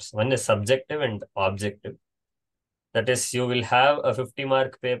exams. One is subjective and objective. That is, you will have a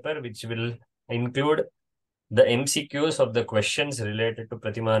 50-mark paper which will include the MCQs of the questions related to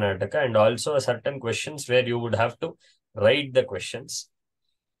Pratimanataka and also certain questions where you would have to write the questions.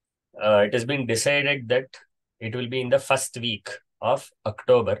 It has been decided that it will be in the first week of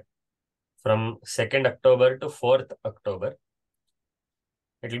October, from 2nd October to 4th October.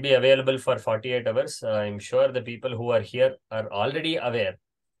 It will be available for 48 hours. I'm sure the people who are here are already aware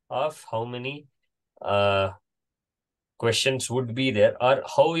of how many questions would be there or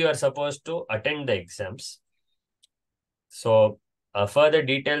how you are supposed to attend the exams. So further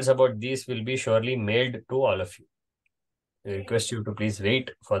details about these will be surely mailed to all of you. I request you to please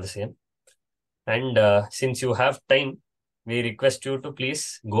wait for the same. And since you have time, we request you to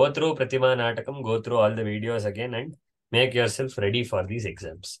please go through Pratimanatakam, go through all the videos again and make yourself ready for these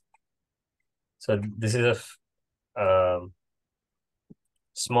exams. So this is a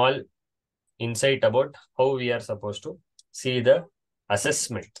small insight about how we are supposed to see the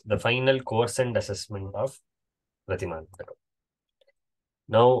assessment, the final course and assessment of Pratimanatakam.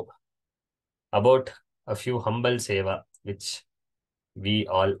 Now, about a few humble seva which we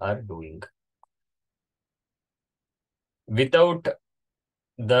all are doing. Without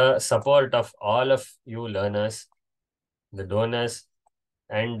the support of all of you learners, the donors,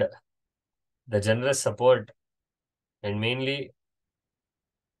 and the generous support, and mainly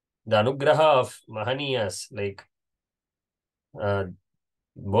the anugraha of Mahaniyas like Bodha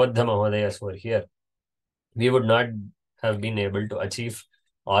Mahodayas who are here, we would not have been able to achieve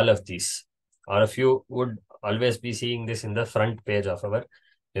all of these. All of you would always be seeing this in the front page of our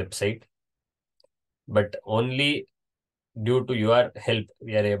website. But only due to your help,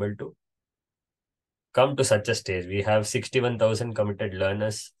 we are able to come to such a stage. We have 61,000 committed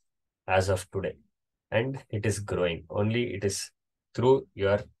learners as of today, and it is growing. Only it is through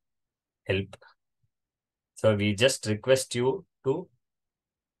your help. So we just request you to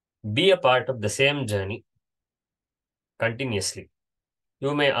be a part of the same journey continuously.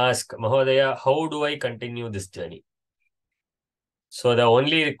 You may ask, Mahodaya, how do I continue this journey? So the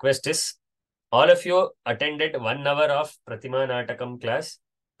only request is, all of you attended 1 hour of Pratimanatakam class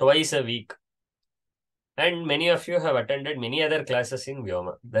twice a week. And many of you have attended many other classes in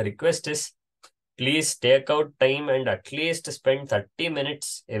Vyoma. The request is, please take out time and at least spend 30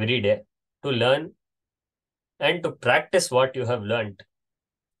 minutes every day to learn and to practice what you have learned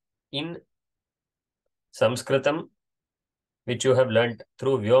in Sanskritam, which you have learned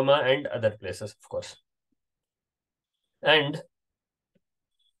through Vyoma and other places, of course. And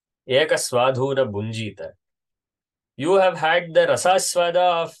Eka Swadhuna Bunjita. You have had the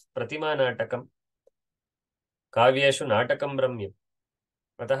Rasaswada of Pratimanatakam. Kavyeshu Natakam Brahmyam.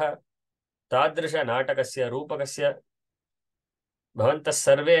 Ataha तादृश नाटकस्य रूपकस्य भवन्तः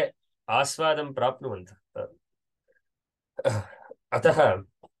सर्वे आस्वादं प्राप्नुवन्तः. अतः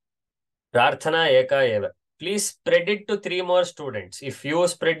प्रार्थना एका एव. Please spread it to 3 more students. If you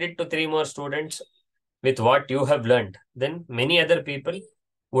spread it to 3 more students with what you have learned, then many other people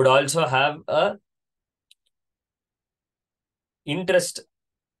would also have a interest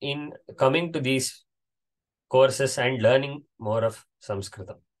in coming to these courses and learning more of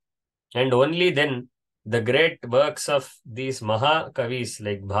Sanskritam. And only then the great works of these Mahakavis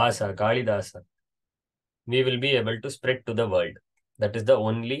like Bhasa, Kalidasa, we will be able to spread to the world. That is the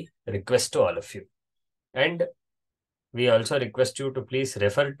only request to all of you. And we also request you to please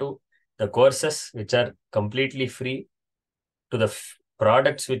refer to the courses which are completely free, to the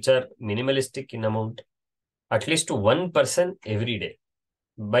products which are minimalistic in amount, at least to one person every day.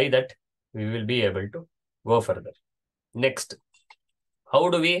 By that, we will be able to go further. Next, how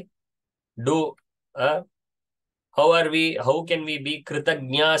do we do how can we be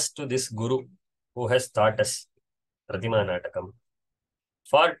kritagnyas to this guru who has taught us Pratimanatakam?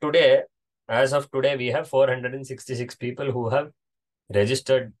 For today, as of today, we have 466 people who have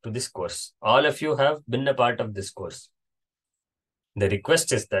registered to this course. All of you have been a part of this course. The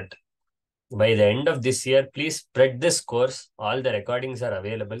request is that by the end of this year, please spread this course. All the recordings are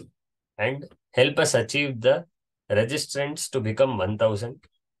available and help us achieve the registrants to become 1,000.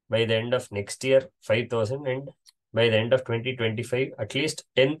 By the end of next year, 5,000. And by the end of 2025, at least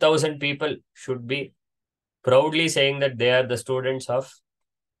 10,000 people should be proudly saying that they are the students of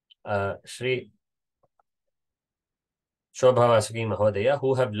Shri Shobha Vasuki Mahodaya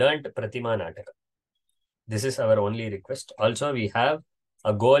who have learnt Pratimanatakam. This is our only request. Also, we have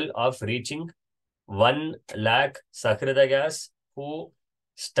a goal of reaching 1 lakh Sahridayas who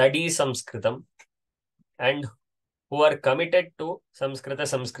study Sanskritam and who are committed to Samskrita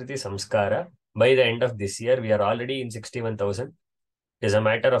Samskriti Samskara. By the end of this year, we are already in 61,000. It is a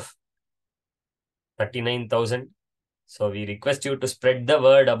matter of 39,000. So we request you to spread the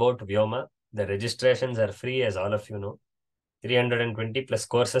word about Vyoma. The registrations are free, as all of you know. 320 plus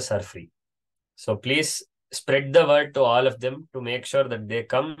courses are free. So please spread the word to all of them to make sure that they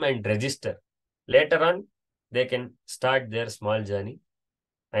come and register. Later on, they can start their small journey.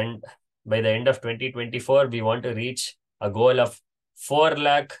 And by the end of 2024, we want to reach a goal of 4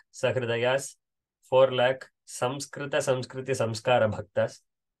 lakh Sahridayas, 4 lakh Samskrita Samskriti Samskara Bhaktas.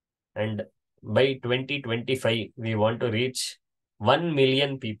 And by 2025, we want to reach 1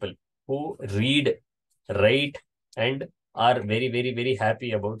 million people who read, write, and are very, very, very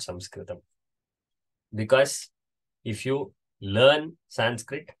happy about Sanskritam. Because if you learn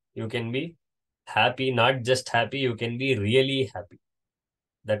Sanskrit, you can be happy, not just happy, you can be really happy.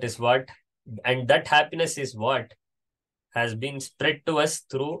 That is what, and that happiness is what has been spread to us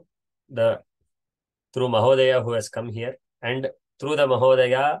through Mahodaya who has come here, and through the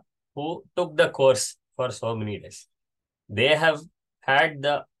Mahodaya who took the course for so many days. They have had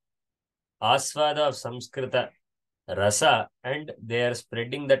the asvada of Samskrita rasa, and they are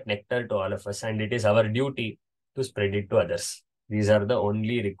spreading that nectar to all of us, and it is our duty to spread it to others. These are the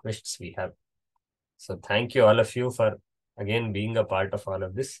only requests we have. So thank you all of you for again being a part of all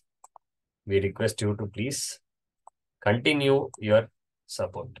of this. We request you to please continue your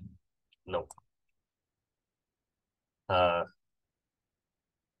support. Now,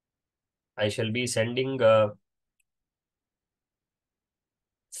 I shall be sending a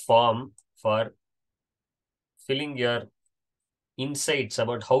form for filling your insights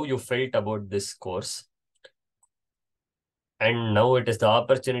about how you felt about this course. And now it is the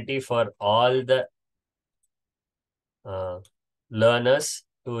opportunity for all the learners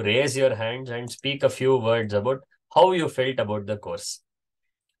to raise your hands and speak a few words about how you felt about the course.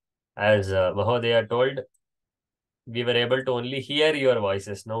 As Mahodaya told, we were able to only hear your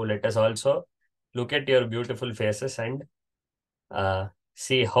voices. Now let us also look at your beautiful faces and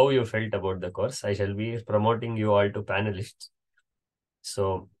see how you felt about the course. I shall be promoting you all to panelists.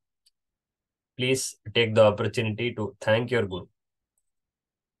 So please take the opportunity to thank your Guru.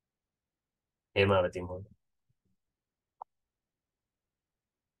 Hemavati Mahodaya.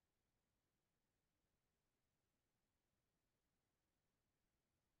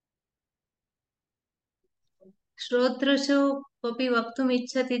 श्रोतृषु कोऽपि वक्तुम्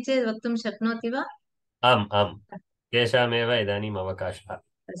इच्छति चेत् वक्तुं शक्नोति वा? आम् आम् केषामेव इदानीम् अवकाशः।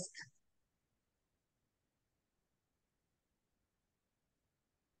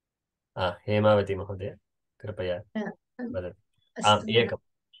 हेमावती महोदय कृपया वदतु। एकं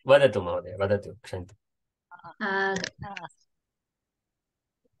वदतु महोदय, वदतु, क्षन्तु।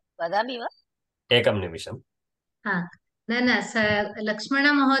 वदामि वा? एकं निमिषम्। न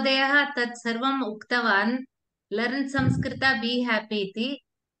लक्ष्मणमहोदयः तत् सर्वम् उक्तवान्, लर्न् संस्कृत बी हैप्पी इति।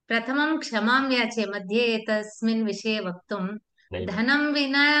 प्रथमं क्षमां याचे मध्ये एतस्मिन् विषये वक्तुं। धनं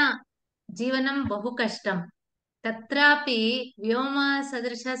विना जीवनं बहु कष्टं। तत्रापि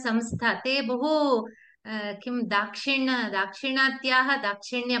व्योमसदृशसंस्था ते बहु किं दाक्षिणात्याः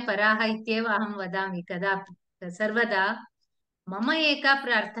दाक्षिण्यपराः इत्येव अहं वदामि कदापि सर्वदा। मम एका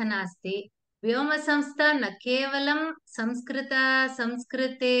प्रार्थना अस्ति, व्योमसंस्था न केवलं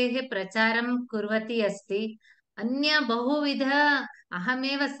संस्कृतेः प्रचारं कुर्वती अस्ति, अन्य बहुविध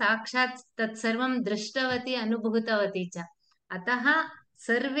अहमेव साक्षात् तत्सर्वं दृष्टवती अनुभूतवती च। अतः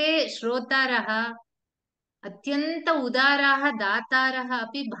सर्वे श्रोतारः अत्यन्त उदाराः दातारः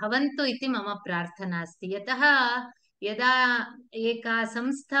अपि भवन्तु इति मम प्रार्थना अस्ति। यतः यदा एका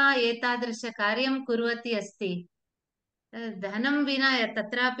संस्था एतादृशकार्यं कुर्वती अस्ति, धनं विना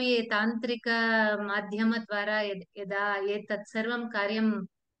तत्रापि तान्त्रिकमाध्यमद्वारा यदा एतत् सर्वं कार्यं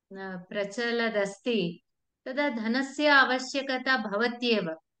प्रचलदस्ति, तदा धनस्य आवश्यकता भवत्येव।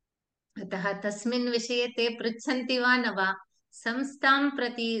 अतः तस्मिन् विषये ते पृच्छन्ति वा न वा, संस्थां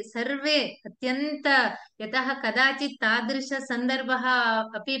प्रति सर्वे अत्यन्त, यतः कदाचित् तादृशसन्दर्भः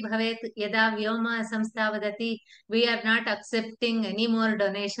अपि भवेत् यदा व्योमसंस्था वदति वी आर् नाट् अक्सेप्टिङ्ग् एनी मोर्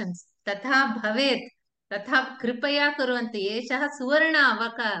डोनेशन्स्, तथा भवेत्, तथा कृपया कुर्वन्तु। एषः सुवर्ण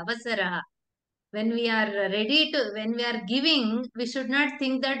अवसरः। When we are ready to, when we are giving, we should not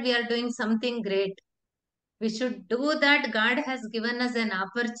think that we are doing something great. We should do that. God has given us an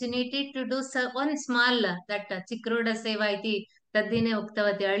opportunity to do one small, that Chikroda Seva iti taddine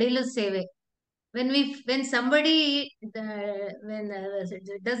uktavati, Alilu Seve. When somebody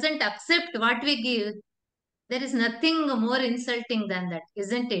doesn't accept what we give, there is nothing more insulting than that,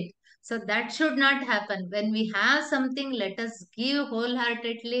 isn't it? So that should not happen. When we have something, let us give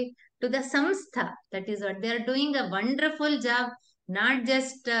wholeheartedly to the samstha. That is what they are doing, a wonderful job, not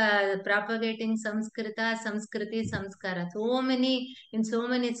just propagating Samskrita, Samskriti, Samskara. In so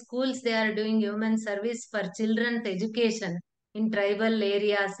many schools, they are doing human service for children's education in tribal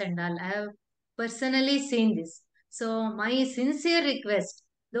areas and all. I have personally seen this. So my sincere request,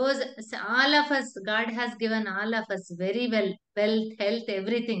 those, all of us, God has given all of us very well, wealth, health,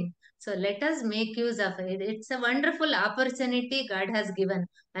 everything. So let us make use of it. It's a wonderful opportunity God has given.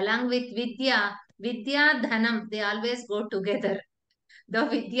 Along with Vidya, Dhanam, they always go together. The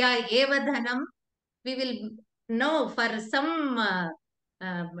Vidya eva Dhanam, we will know for some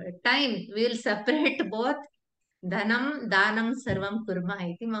time, we will separate both. धनं दानं सर्वं कुर्मः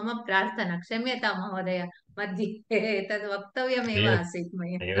इति मम प्रार्थना। क्षम्यतां महोदय, मध्ये तद् वक्तव्यमेव आसीत्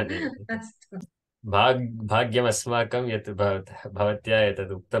मया। अस्तु, भाग्यमस्माकं यत् भवत्या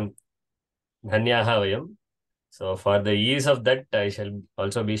एतत् उक्तं, धन्याः वयं. So for the ease of that, I shall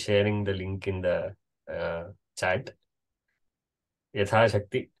also be sharing the link in the chat. यथा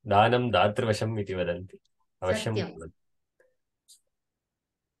शक्ति दानं दातृवशम् इति वदन्ति, अवश्यं कुर्वन्तु।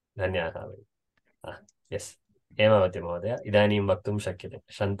 धन्याः वयम्। यस्, हेमावती महोदय इदानीं वक्तुं शक्यते,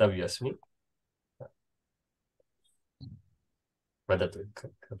 श्रन्तव्योऽस्मि, वदतु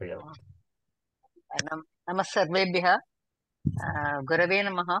कृपया। नमः सर्वेभ्यः, गुरवे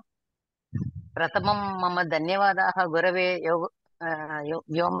नमः। प्रथमं मम धन्यवादाः गुरवे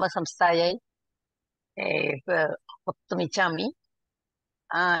व्योमसंस्थायै वक्तुमिच्छामि।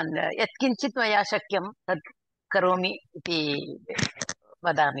 यत्किञ्चित् मया शक्यं तत् करोमि इति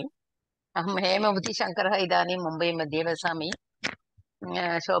वदामि। अहं हेमवती शङ्करः, इदानीं मुम्बै मध्ये वसामि।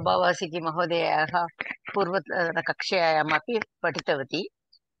 शोभा वासुकी महोदयाः पूर्वकक्षायामपि पठितवती।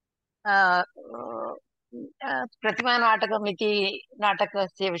 प्रतिमानाटकम् इति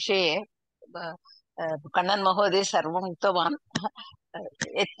नाटकस्य विषये कण्णन् महोदय सर्वम् उक्तवान्।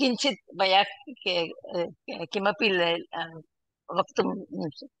 यत्किञ्चित् मया किमपि वक्तुम्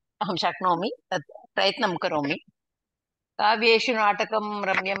अहं शक्नोमि, तत् प्रयत्नं करोमि। काव्येषु नाटकं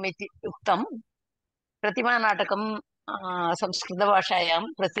रम्यम् इति उक्तं। प्रतिमानाटकं संस्कृतभाषायां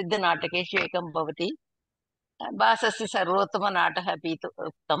प्रसिद्धनाटकेषु एकं भवति। भासस्य सर्वोत्तमनाटकः अपि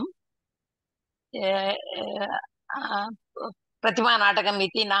उक्तम्। प्रतिमानाटकम्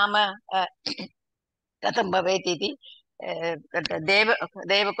इति नाम कथं भवेत् इति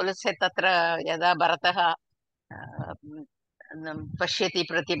देवकुलस्य तत्र यदा भरतः पश्यति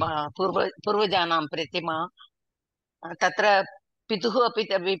प्रतिमा, पूर्वजानां प्रतिमा, तत्र पितुः अपि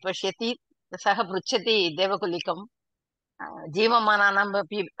पश्यति, सः पृच्छति देवकुलिकं जीवमानानाम्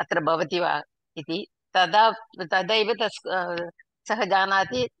अपि अत्र भवति वा इति। तदैव सः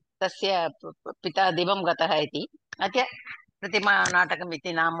जानाति तस्य पिता दिवं गतः इति। अतः प्रतिमानाटकम्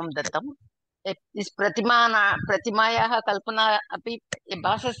इति नामं दत्तम्। प्रतिमायाः कल्पना अपि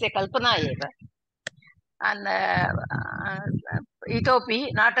भासस्य कल्पना एव। इतोपि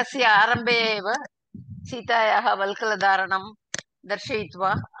नाटकस्य आरम्भे एव सीतायाः वल्कलधारणं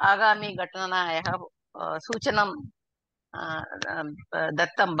दर्शयित्वा आगामि घटनायाः सूचनं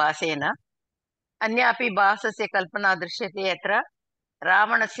दत्तं भासेन। अन्यापि भासस्य कल्पना दृश्यते, यत्र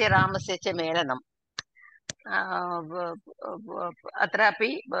रावणस्य रामस्य च मेलनम्।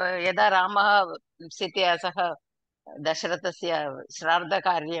 अत्रापि यदा रामः सीतया सह दशरथस्य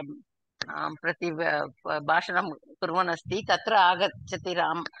श्राद्धकार्यं प्रति भाषणं कुर्वन् अस्ति तत्र आगच्छति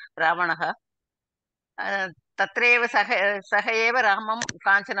रावणः तत्रैव सः एव रामं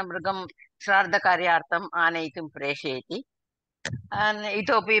काञ्चन मृगं श्राद्धकार्यार्थम् आनयितुं प्रेषयति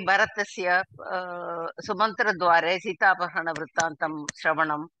इतोपि भरतस्य सुमन्त्रद्वारे सीतापहरणवृत्तान्तं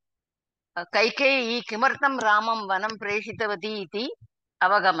श्रवणं कैकेयी किमर्थं रामं वनं प्रेषितवती इति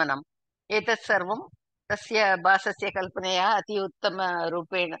अवगमनम् एतत् सर्वं तस्य भासस्य कल्पनया अति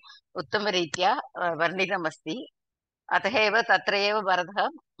उत्तमरूपेण उत्तमरीत्या वर्णितमस्ति अतः एव तत्र एव भरतः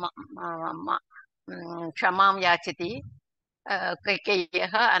क्षमां याचति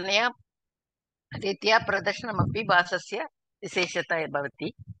कैकेय्यः अनया रीत्या प्रदर्शनमपि भासस्य विशेषता भवति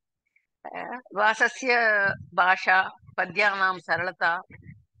भासस्य भाषा पद्यानां सरलता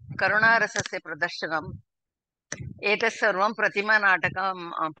करुणारसस्य प्रदर्शनम् एतत् सर्वं प्रतिमानाटकं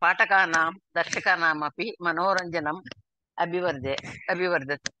पाठकानां दर्शकानामपि मनोरञ्जनम्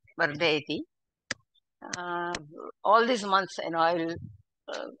वर्धयति all these months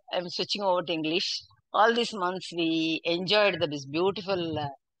I'm switching over to English. All these months we enjoyed this beautiful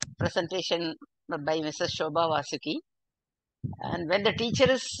presentation by Mrs. Shobha Vasuki. And when the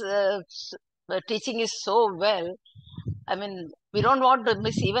teacher is teaching is so well, I mean, we don't want to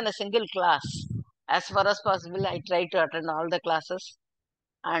miss even a single class. As far as possible, I try to attend all the classes.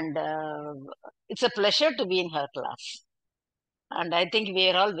 And it's a pleasure to be in her class. And I think we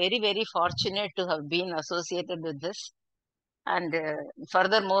are all very, very fortunate to have been associated with this. And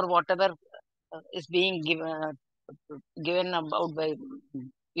furthermore, whatever is being given about by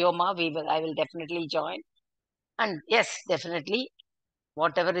Vyoma, I will definitely join. And yes, definitely,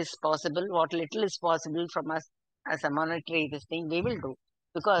 whatever is possible, what little is possible from us as a monetary this thing, we will do.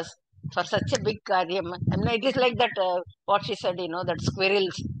 Because for such a big karyam, I mean, it is like that, what she said, that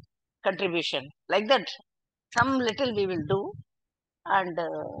squirrel's contribution. Like that, some little we will do. And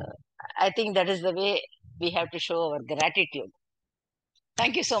I think that is the way we have to show our gratitude.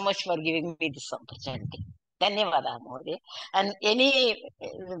 Thank you so much for giving me this opportunity. Dhanyavada, Mohoday. And any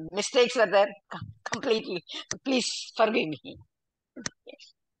mistakes were there, completely, please forgive me.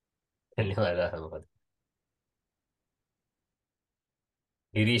 Yes. धन्यवादाः महोदय.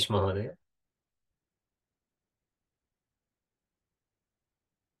 गिरीश महोदय.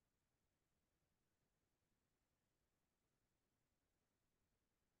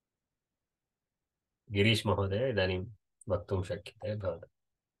 गिरीश महोदय इदानीं वक्तुं शक्यते भवतः.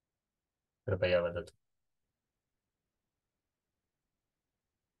 कृपया वदतु.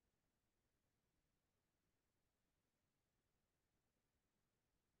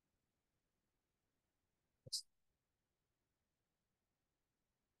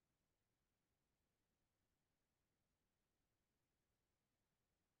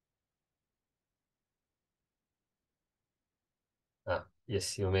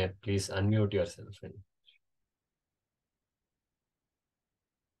 Yes, you may please unmute yourself.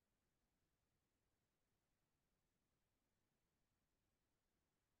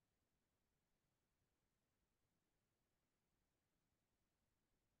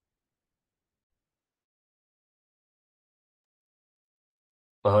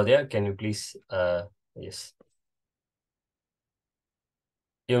 Mahodaya, can you please, yes.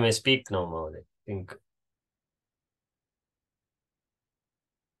 You may speak now, Mahodaya. Think.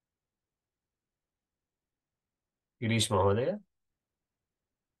 Girish Mahodaya.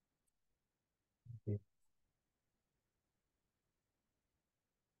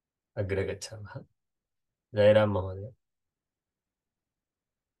 Agre gachamah. Jairam Mahodaya.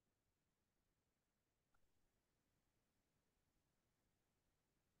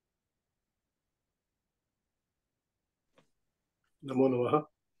 Namo Namaha.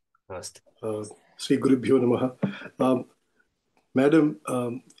 Namaste. Sri Gurubhyo Namaha. Madam,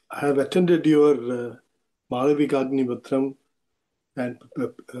 I have attended your Malavika Vatram and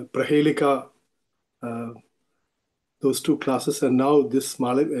Prahelika, those two classes, and now this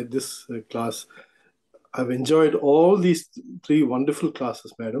class. I've enjoyed all these three wonderful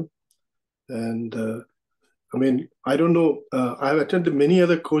classes, madam. And I mean, I don't know, I have attended many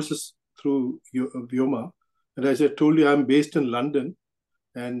other courses through Vyoma. And as I told you, I'm based in London.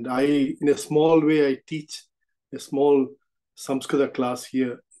 And in a small way, I teach a small Samskrita class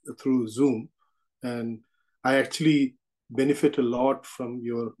here through Zoom. And I actually benefit a lot from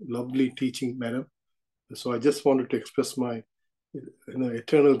your lovely teaching, madam. So I just wanted to express my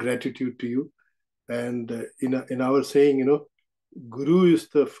eternal gratitude to you. And in our saying, Guru is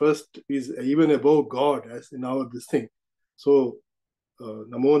the first, is even above God, as in our this thing. So,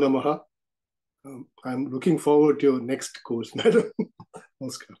 Namo Namaha. I'm looking forward to your next course, madam.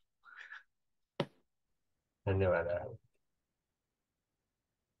 Namaskar. Dhanyawada.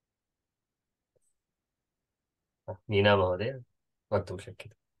 Meena महोदय वक्तुं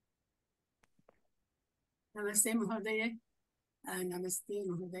शक्यते। Namaste Mahodaya. Namaste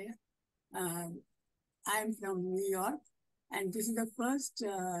Mahodaya. I am from New York, and this is the first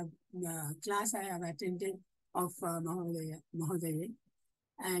class I have attended of Mahodaya.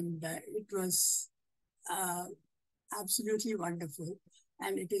 And it was absolutely wonderful.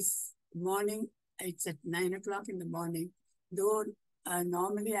 And it is morning, it's at 9 o'clock in the morning, though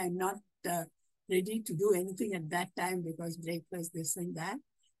normally I'm not ready to do anything at that time because breakfast, this and that.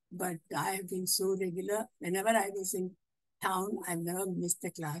 But I have been so regular. Whenever I was in town, I've never missed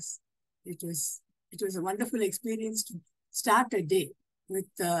a class. It was a wonderful experience to start a day with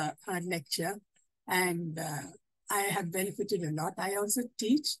her lecture, and I have benefited a lot. I also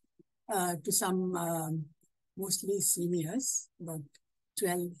teach to some mostly seniors, about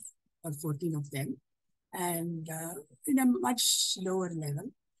 12 or 14 of them, and in a much lower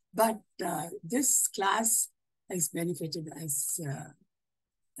level. But this class has benefited, as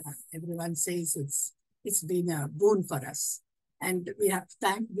everyone says, it's been a boon for us. And we have to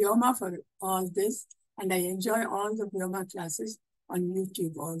thank Vyoma for all this. And I enjoy all the Vyoma classes on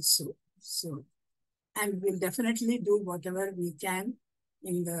YouTube also. So, and we'll definitely do whatever we can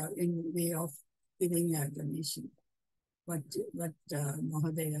in way of giving a donation. What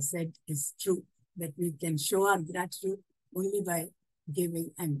Mahodaya said is true, that we can show our gratitude only by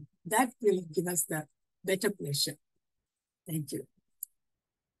giving, and that will give us the better pleasure. Thank you.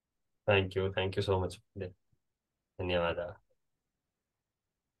 Thank you so much. Dhanyawada.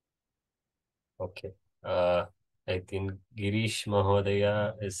 Okay. I think Girish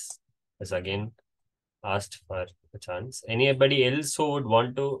Mahodaya is again asked for a chance. Anybody else who would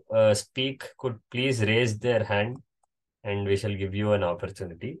want to speak could please raise their hand and we shall give you an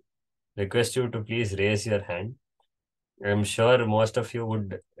opportunity. Request you to please raise your hand. I'm sure most of you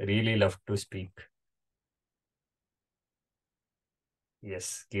would really love to speak.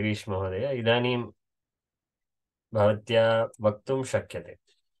 Yes, Girish Mahodaya, इदानीं भवत्या वक्तुं शक्यते.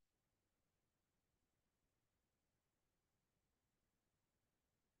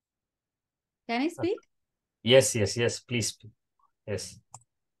 Can I speak? Yes, please speak. Yes.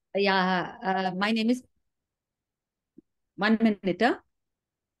 Yeah, my name is... 1 minute.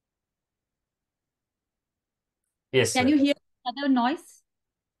 Yes. Can you hear other noise?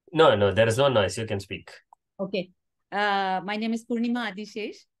 No, there is no noise. You can speak. Okay. My name is Purnima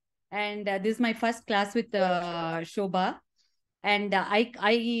Adishesh, and this is my first class with Shobha. And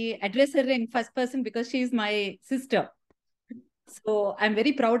I address her in first person because she is my sister. So I'm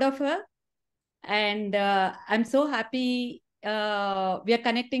very proud of her. And I'm so happy we are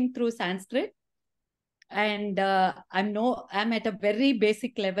connecting through Sanskrit. And I'm at a very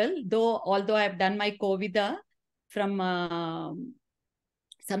basic level, although I've done my Kovida from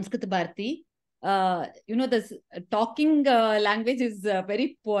Samskrita-Bharati. This talking language is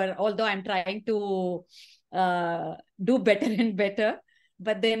very poor, although I'm trying to do better and better.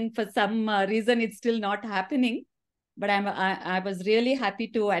 But then for some reason, it's still not happening. But I was really happy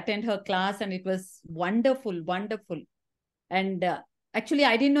to attend her class, and it was wonderful, wonderful. And actually,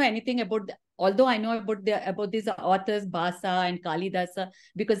 I didn't know anything about, although I know about these authors, Bhasa and Kalidasa,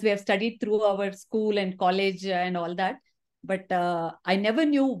 because we have studied through our school and college and all that. But I never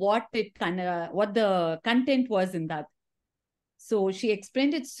knew what the content was in that. So she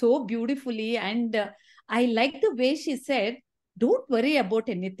explained it so beautifully, and I like the way she said, "Don't worry about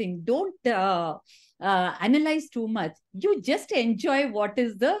anything. Don't analyze too much. You just enjoy what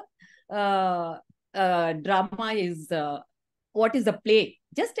is the drama is." What is the play?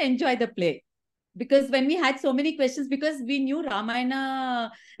 Just enjoy the play. Because when we had so many questions, because we knew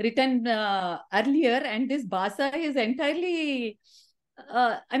Ramayana written earlier, and this Bhasa is entirely,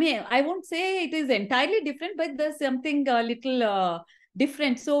 I won't say it is entirely different, but there's something a little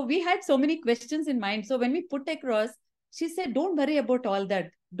different. So we had so many questions in mind. So when we put across, she said, don't worry about all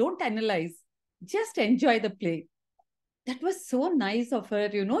that. Don't analyze. Just enjoy the play. That was so nice of her.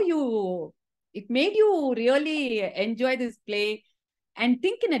 It made you really enjoy this play and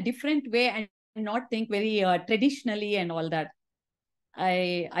think in a different way and not think very traditionally and all that.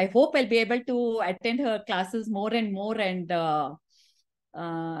 I hope I'll be able to attend her classes more and more, and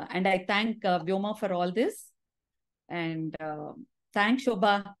I thank Vyoma for all this, and thank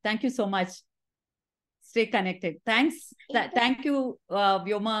Shobha. Thank you so much. Stay connected. Thanks. Thank you,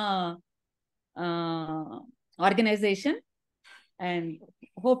 Vyoma organization, and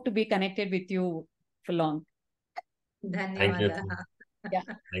hope to be connected with you for long. Thank you. Yeah.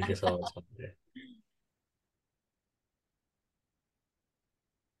 Thank you so much.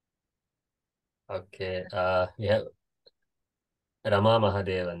 Okay. We have Rama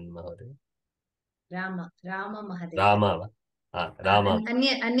Mahadevan Mahoday. Mahadaya. Rama. Rama.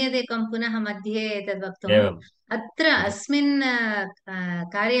 अन्यदेकं पुनः मध्ये एतद् वक्तुम् एवम्. अत्र अस्मिन्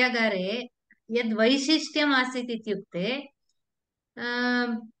कार्यागारे यद् वैशिष्ट्यम् आसीत् इत्युक्ते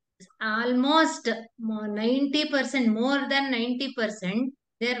almost 90%, more than 90%,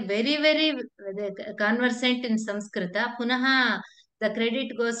 they are very conversant in Sanskrita. Punaha, the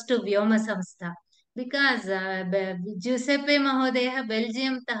credit goes to vyoma-samskta because Giuseppe Mahodaya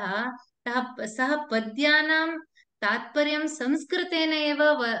Belgium सः पद्यानां तात्पर्यं संस्कृतेन एव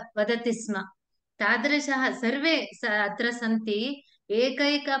वदति स्म. तादृशः सर्वे अत्र सन्ति.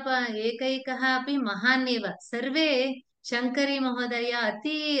 एकैकः अपि महान् एव. सर्वे शङ्करी महोदया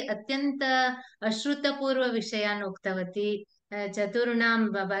अत्यन्त अश्रुतपूर्वविषयान् उक्तवती. चतुर्णां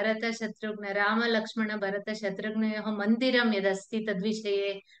भरतशत्रुघ्न रामलक्ष्मण भरतशत्रुघ्नयोः मन्दिरं यदस्ति तद्विषये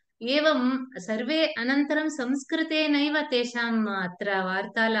एवं सर्वे. अनन्तरं संस्कृतेनैव तेषाम् अत्र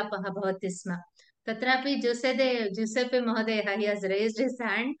वार्तालापः भवति स्म. तत्रापि जुसेपे महोदयः he has raised his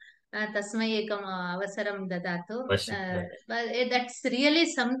hand. तस्मै एकम् अवसरं ददातु. That's really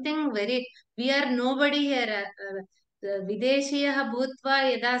something very. We are nobody here. विदेशीयः भूत्वा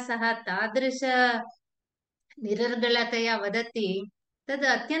यदा सः तादृश निरर्गलतया वदति तद्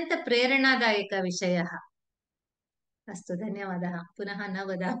अत्यन्त प्रेरणादायकविषयः. अस्तु, धन्यवादः. पुनः न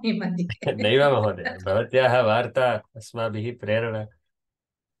वदामि मध्ये. नैव महोदय, भवत्याः वार्ता अस्माभिः प्रेरणा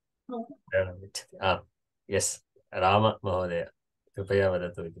यच्छति. यस्, राम महोदय कृपया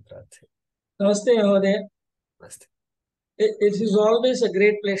वदतु इति प्रार्थये. Namaste Mahodaya. Namaste. It is always a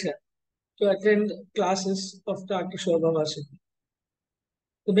great pleasure to attend classes of Dr. Shobha Vasuki.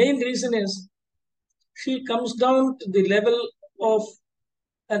 The main reason is she comes down to the level of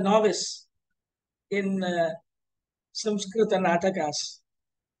a novice in Sanskrit and Natakas.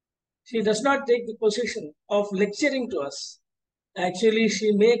 She does not take the position of lecturing to us. Actually,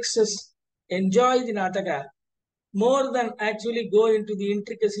 she makes us enjoy the Nataka more than actually go into the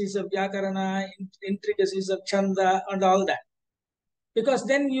intricacies of Vyakarana, intricacies of Chanda and all that. Because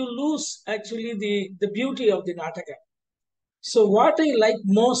then you lose actually the beauty of the Nataka. So what I like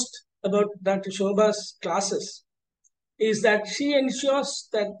most about Dr. Shobha's classes is that she ensures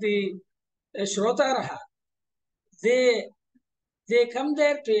that the Shrotaraha, they come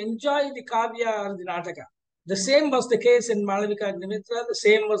there to enjoy the Kavya or the Nataka. The same was the case in Malavika Agnimitra, the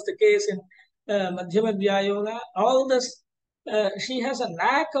same was the case in Madhyama Vyayoga. All this, she has a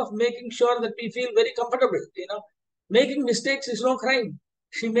knack of making sure that we feel very comfortable. Making mistakes is no crime.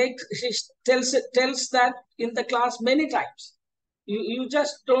 She tells that in the class many times. You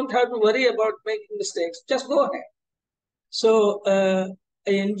just don't have to worry about making mistakes. Just go ahead. So I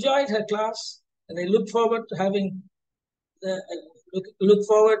enjoyed her class, and I look forward to having look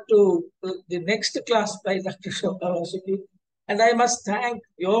forward to the next class by Dr. Shobha Vasuki. And I must thank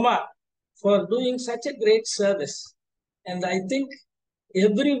Vyoma for doing such a great service. And I think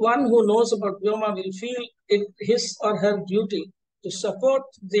everyone who knows about Vyoma will feel it his or her duty to support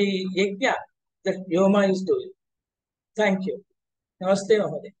the yajna that Vyoma is doing. Thank you. Namaste,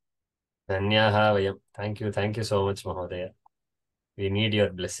 Mahodaya. Dhanyaha vayam. Thank you so much, Mahodaya. We need your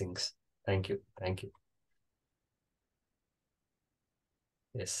blessings. Thank you.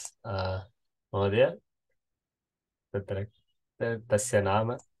 Yes. Mahodaya, tasya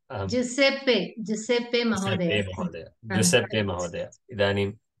nama Giuseppe Mahodaya. Giuseppe Mahodaya.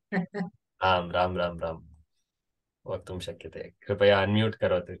 Idanim Ram वक्तुं शक्यते. कृपया unmute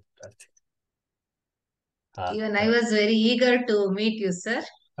करोतु. Even I was very eager to meet you, sir.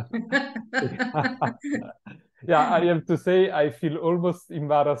 Yeah, I have to say I feel almost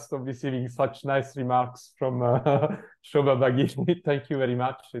embarrassed of receiving such nice remarks from Shobha Bhagini. Thank you very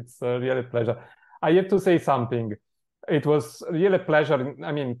much. It's a real pleasure. I have to say something. It was really a pleasure,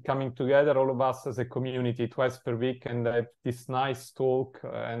 coming together, all of us as a community twice per week, and have this nice talk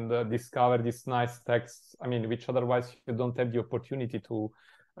and discover these nice texts, which otherwise you don't have the opportunity to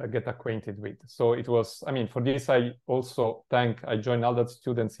get acquainted with. So it was, for this, I join other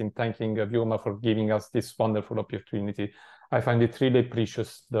students in thanking Vyoma for giving us this wonderful opportunity. I find it really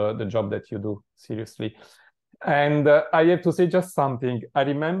precious, the job that you do, seriously. And I have to say just something. I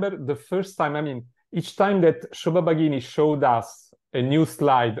remember the first time, each time that Shobha Bhagini showed us a new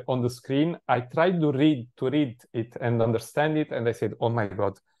slide on the screen, I tried to read it and understand it. And I said, oh my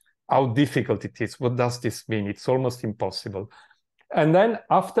God, how difficult it is. What does this mean? It's almost impossible. And then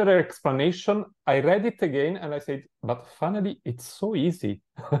after her explanation, I read it again and I said, but finally, it's so easy.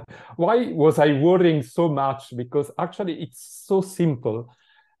 Why was I worrying so much? Because actually it's so simple.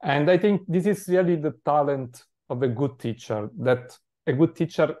 And I think this is really the talent of a good teacher, that a good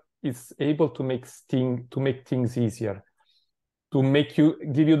teacher is able to make things easier, to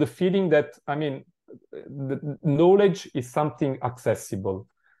give you the feeling that, the knowledge is something accessible.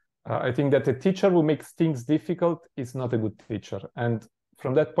 I think that a teacher who makes things difficult is not a good teacher. And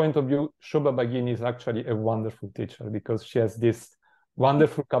from that point of view, Shobha Bhagini is actually a wonderful teacher because she has this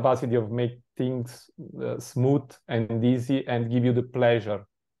wonderful capacity of make things smooth and easy and give you the pleasure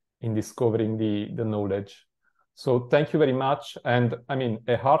in discovering the knowledge. So thank you very much. And I mean,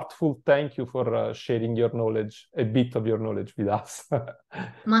 a heartful thank you for sharing your knowledge, a bit of your knowledge with us.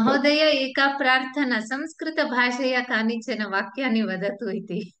 महोदय एका प्रार्थना संस्कृतभाषया कानिचन वाक्यानि वदतु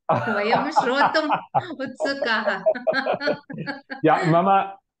इति वयं श्रोतुम् उत्सुकाः Yeah,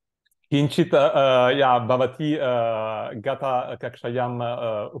 Mama किञ्चित् या भवती गत कक्षायां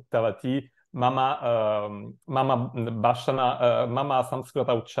उक्तवती मम भाषण मम संस्कृत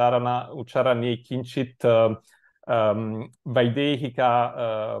उच्चारणे किञ्चित् वैदेहिक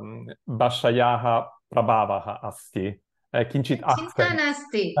भाषायाः प्रभावः अस्ति किञ्चित् चिन्ता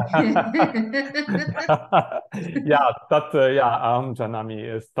नास्ति या तत् या अहं जानामि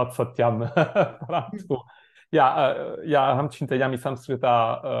तत् सत्यं परन्तु या अहं चिन्तयामि संस्कृत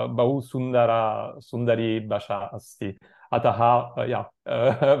बहु सुन्दरी भाषा अस्ति अतः या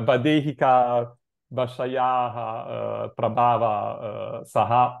वैदेहिक भाषायाः प्रभाव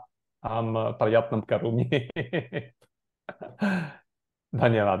सह अहं प्रयत्नं करोमि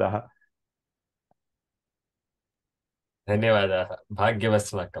धन्यवादः धन्यवादाः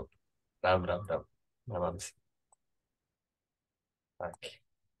भाग्यमस्माकं Ram Ram Ram नमांसि okay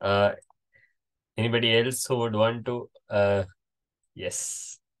anybody else who would want to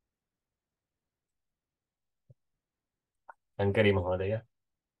yes Ankari Mahodaya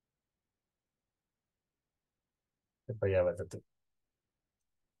कृपया वदतु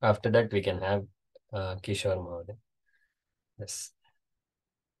after that we can have Kishore Mahodaya yes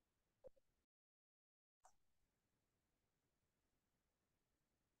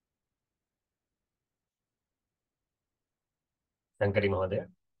Ankari Mahodaya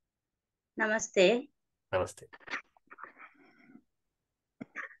नमस्ते नमस्ते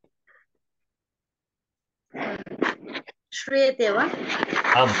श्रूयते वा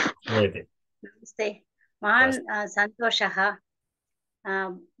आं श्रूयते नमस्ते महान् सन्तोषः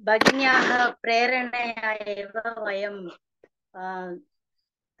भगिन्याः प्रेरणया एव वयं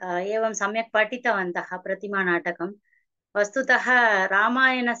एवं सम्यक् पठितवन्तः प्रतिमानाटकं वस्तुतः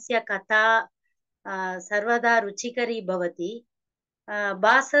रामायणस्य कथा सर्वदा रुचिकरी भवति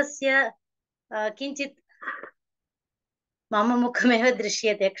भासस्य किञ्चित् मम मुखमेव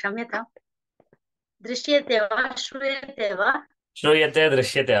दृश्यते क्षम्यतां दृश्यते वा श्रूयते वा श्रूयते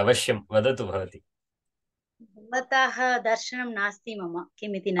दृश्यते अवश्यं वदतु भवती भवतः दर्शनं नास्ति मम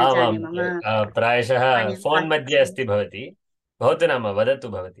किमिति न आमां जाने मम प्रायशः फोन् मध्ये अस्ति भवती भवतु नाम वदतु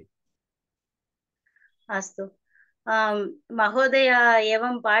भवती अस्तु महोदय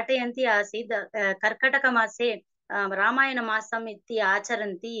एवं पाठयन्ती आसीत् कर्कटकमासे रामायणमासम् इति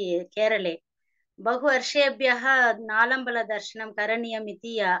आचरन्ति केरले बहुवर्षेभ्यः नालम्बलदर्शनं करणीयम्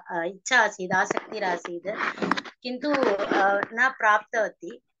इति इच्छा आसीत् आसक्तिरासीत् किन्तु न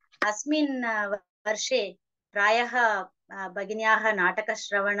प्राप्तवती अस्मिन् वर्षे प्रायः भगिन्याः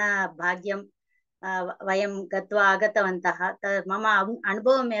नाटकश्रवणभाग्यं वयं गत्वा आगतवन्तः मम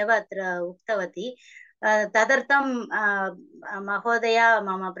अनुभवमेव अत्र उक्तवती तदर्थं महोदया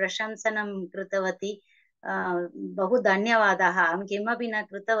मम प्रशंसनं कृतवती बहु धन्यवादाः अहं किमपि न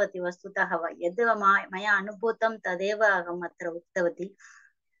कृतवती वस्तुतः यद् मया अनुभूतं तदेव अहम् अत्र उक्तवती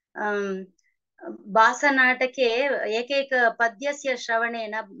भासनाटके एकैक पद्यस्य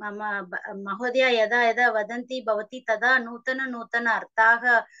श्रवणेन मम महोदया यदा यदा वदन्ति भवति तदा नूतन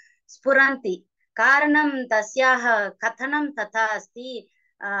अर्थाः स्फुरन्ति कारणं तस्याः कथनं तथा अस्ति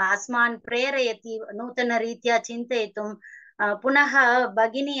अस्मान् प्रेरयति नूतनरीत्या चिन्तयितुं पुनः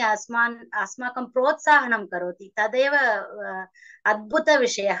भगिनी अस्माकं प्रोत्साहनं करोति तदेव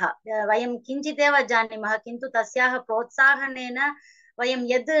अद्भुतविषयः वयं किञ्चिदेव जानीमः किन्तु तस्याः प्रोत्साहनेन वयं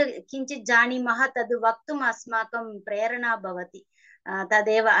यद् किञ्चित् जानीमः तद् वक्तुम् अस्माकं प्रेरणा भवति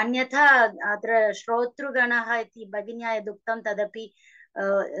तदेव अन्यथा अत्र श्रोतृगणः इति भगिन्या यदुक्तं तदपि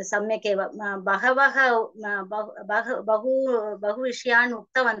सम्यक् एव बहवः बहु विषयान्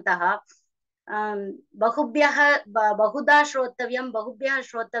उक्तवन्तः बहुधा श्रोतव्यं बहुधा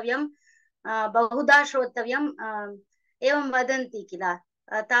श्रोतव्यं एवं वदन्ति किल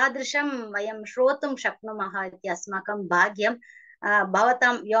तादृशं वयं श्रोतुं शक्नुमः इति अस्माकं भाग्यं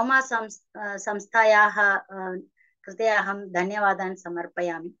भवतां व्योमा-संस्थायाः कृते अहं धन्यवादान्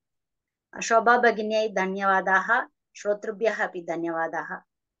समर्पयामि शोभा भगिन्यै धन्यवादाः श्रोतृभ्यः अपि धन्यवादाः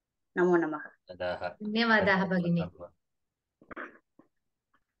नमो नमः धन्यवादाः भगिनी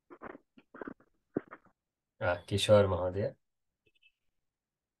किशोर महोदय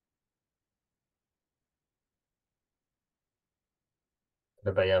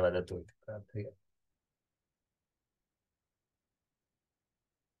कृपया वदतु इति प्रार्थये।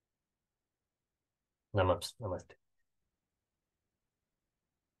 नमस्ते.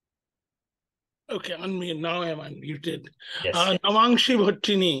 Okay, now I'm unmuted. Yes. Navangshi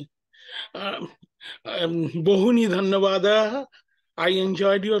Bhattini, Bohuni Dhanyavada. I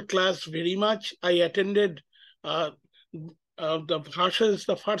enjoyed your class very much. I attended the Bhasa is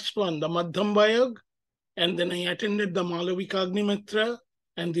the first one, the Madhyam Vayog, and then I attended the Malavikagnimitra,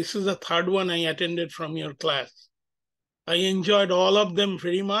 and this is the third one I attended from your class. I enjoyed all of them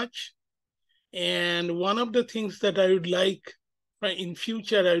very much. And one of the things that I would like in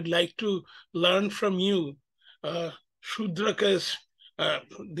future, I would like to learn from you, Shudraka's,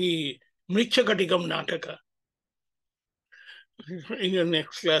 the Mrichakatikam Nataka in your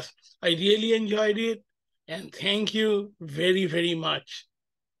next class. I really enjoyed it, and thank you very, very much.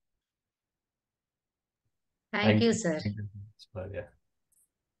 Thank you, sir.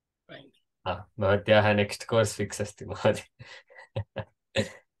 भवत्याः next course fix अस्ति महोदय.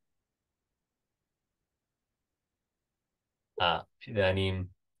 इदानीं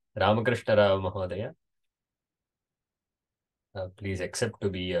रामकृष्णराव महोदय, please accept to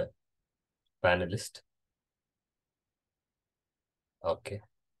be a panelist. Okay.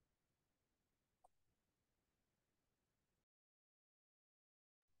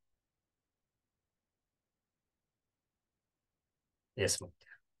 Yes, ma'am.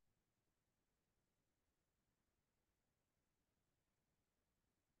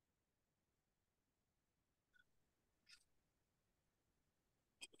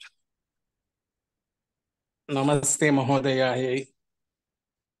 नमस्ते महोदयायै.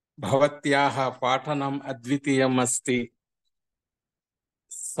 भवत्याः पाठनम् अद्वितीयम् अस्ति.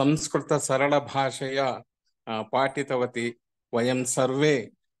 संस्कृत सरलभाषया पाठितवती. वयं सर्वे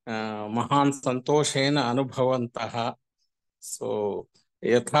महान् सन्तोषेण अनुभवन्तः.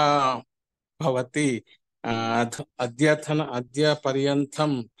 यथा भवती अद्य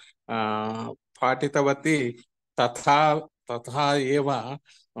पर्यन्तं पाठितवती तथा एव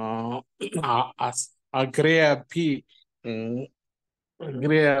अग्रे अपि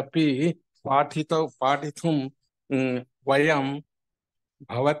पाठितुं वयं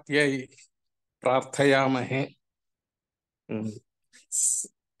भवत्यै प्रार्थयामहे.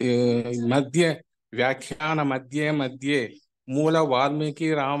 व्याख्यान मध्ये मूल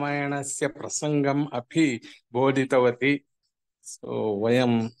वाल्मीकि रामायणस्य प्रसंगम् अपि बोधितवती.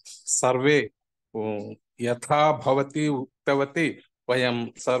 वयं सर्वे यथा भवती उक्तवती वयं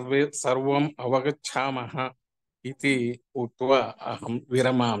सर्वम् अवगच्छामः इति उक्त्वा अहं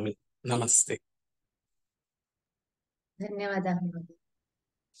विरमामि. नमस्ते. धन्यवादः महोदय.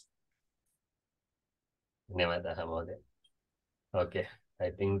 धन्यवादः महोदय. Okay,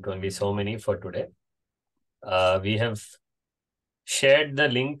 I think only so many for today. We have shared the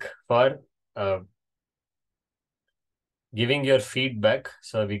link for giving your feedback.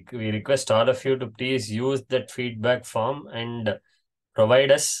 So we request all of you to please use that feedback form and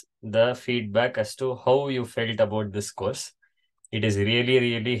provide us the feedback as to how you felt about this course. It is really,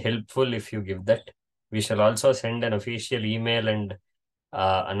 really helpful if you give that. We shall also send an official email and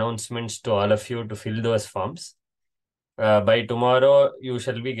announcements to all of you to fill those forms. By tomorrow, you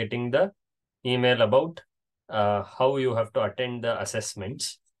shall be getting the email about how you have to attend the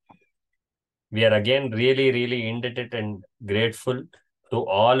assessments. We are again really, really indebted and grateful to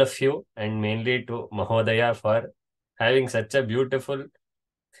all of you, and mainly to Mahodaya for having such a beautiful,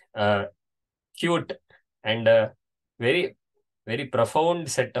 cute, and very, very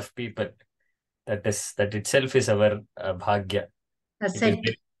profound set of people. That itself is our bhagya. Asset.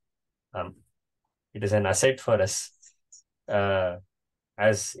 It is an asset for us.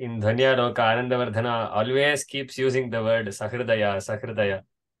 As in Dhanya Loka, Anandavardhana always keeps using the word Sahridaya.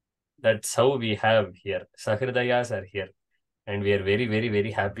 That's how we have here. Sahridayas are here. And we are very, very,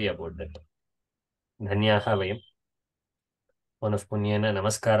 very happy about that. Dhanyaha vayam. Punah punyena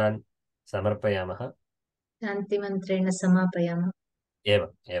namaskaran samarpayamaha. शान्तिमन्त्रेण समापयामः.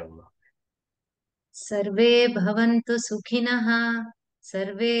 एवं. सर्वे भवन्तु सुखिनः,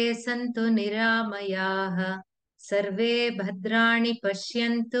 सर्वे सन्तु निरामयाः, सर्वे भद्राणि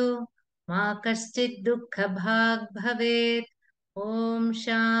पश्यन्तु, मा कश्चित् दुःखभाग् भवेत्. ॐ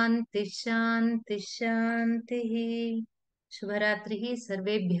शान्ति शान्ति शान्तिः. शुभरात्रिः.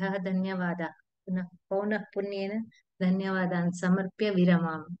 सर्वेभ्यः धन्यवादाः. पौनः पुन्येन धन्यवादान् समर्प्य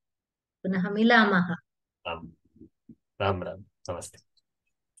विरमामि. पुनः मिलामः. राम राम. नमस्ते.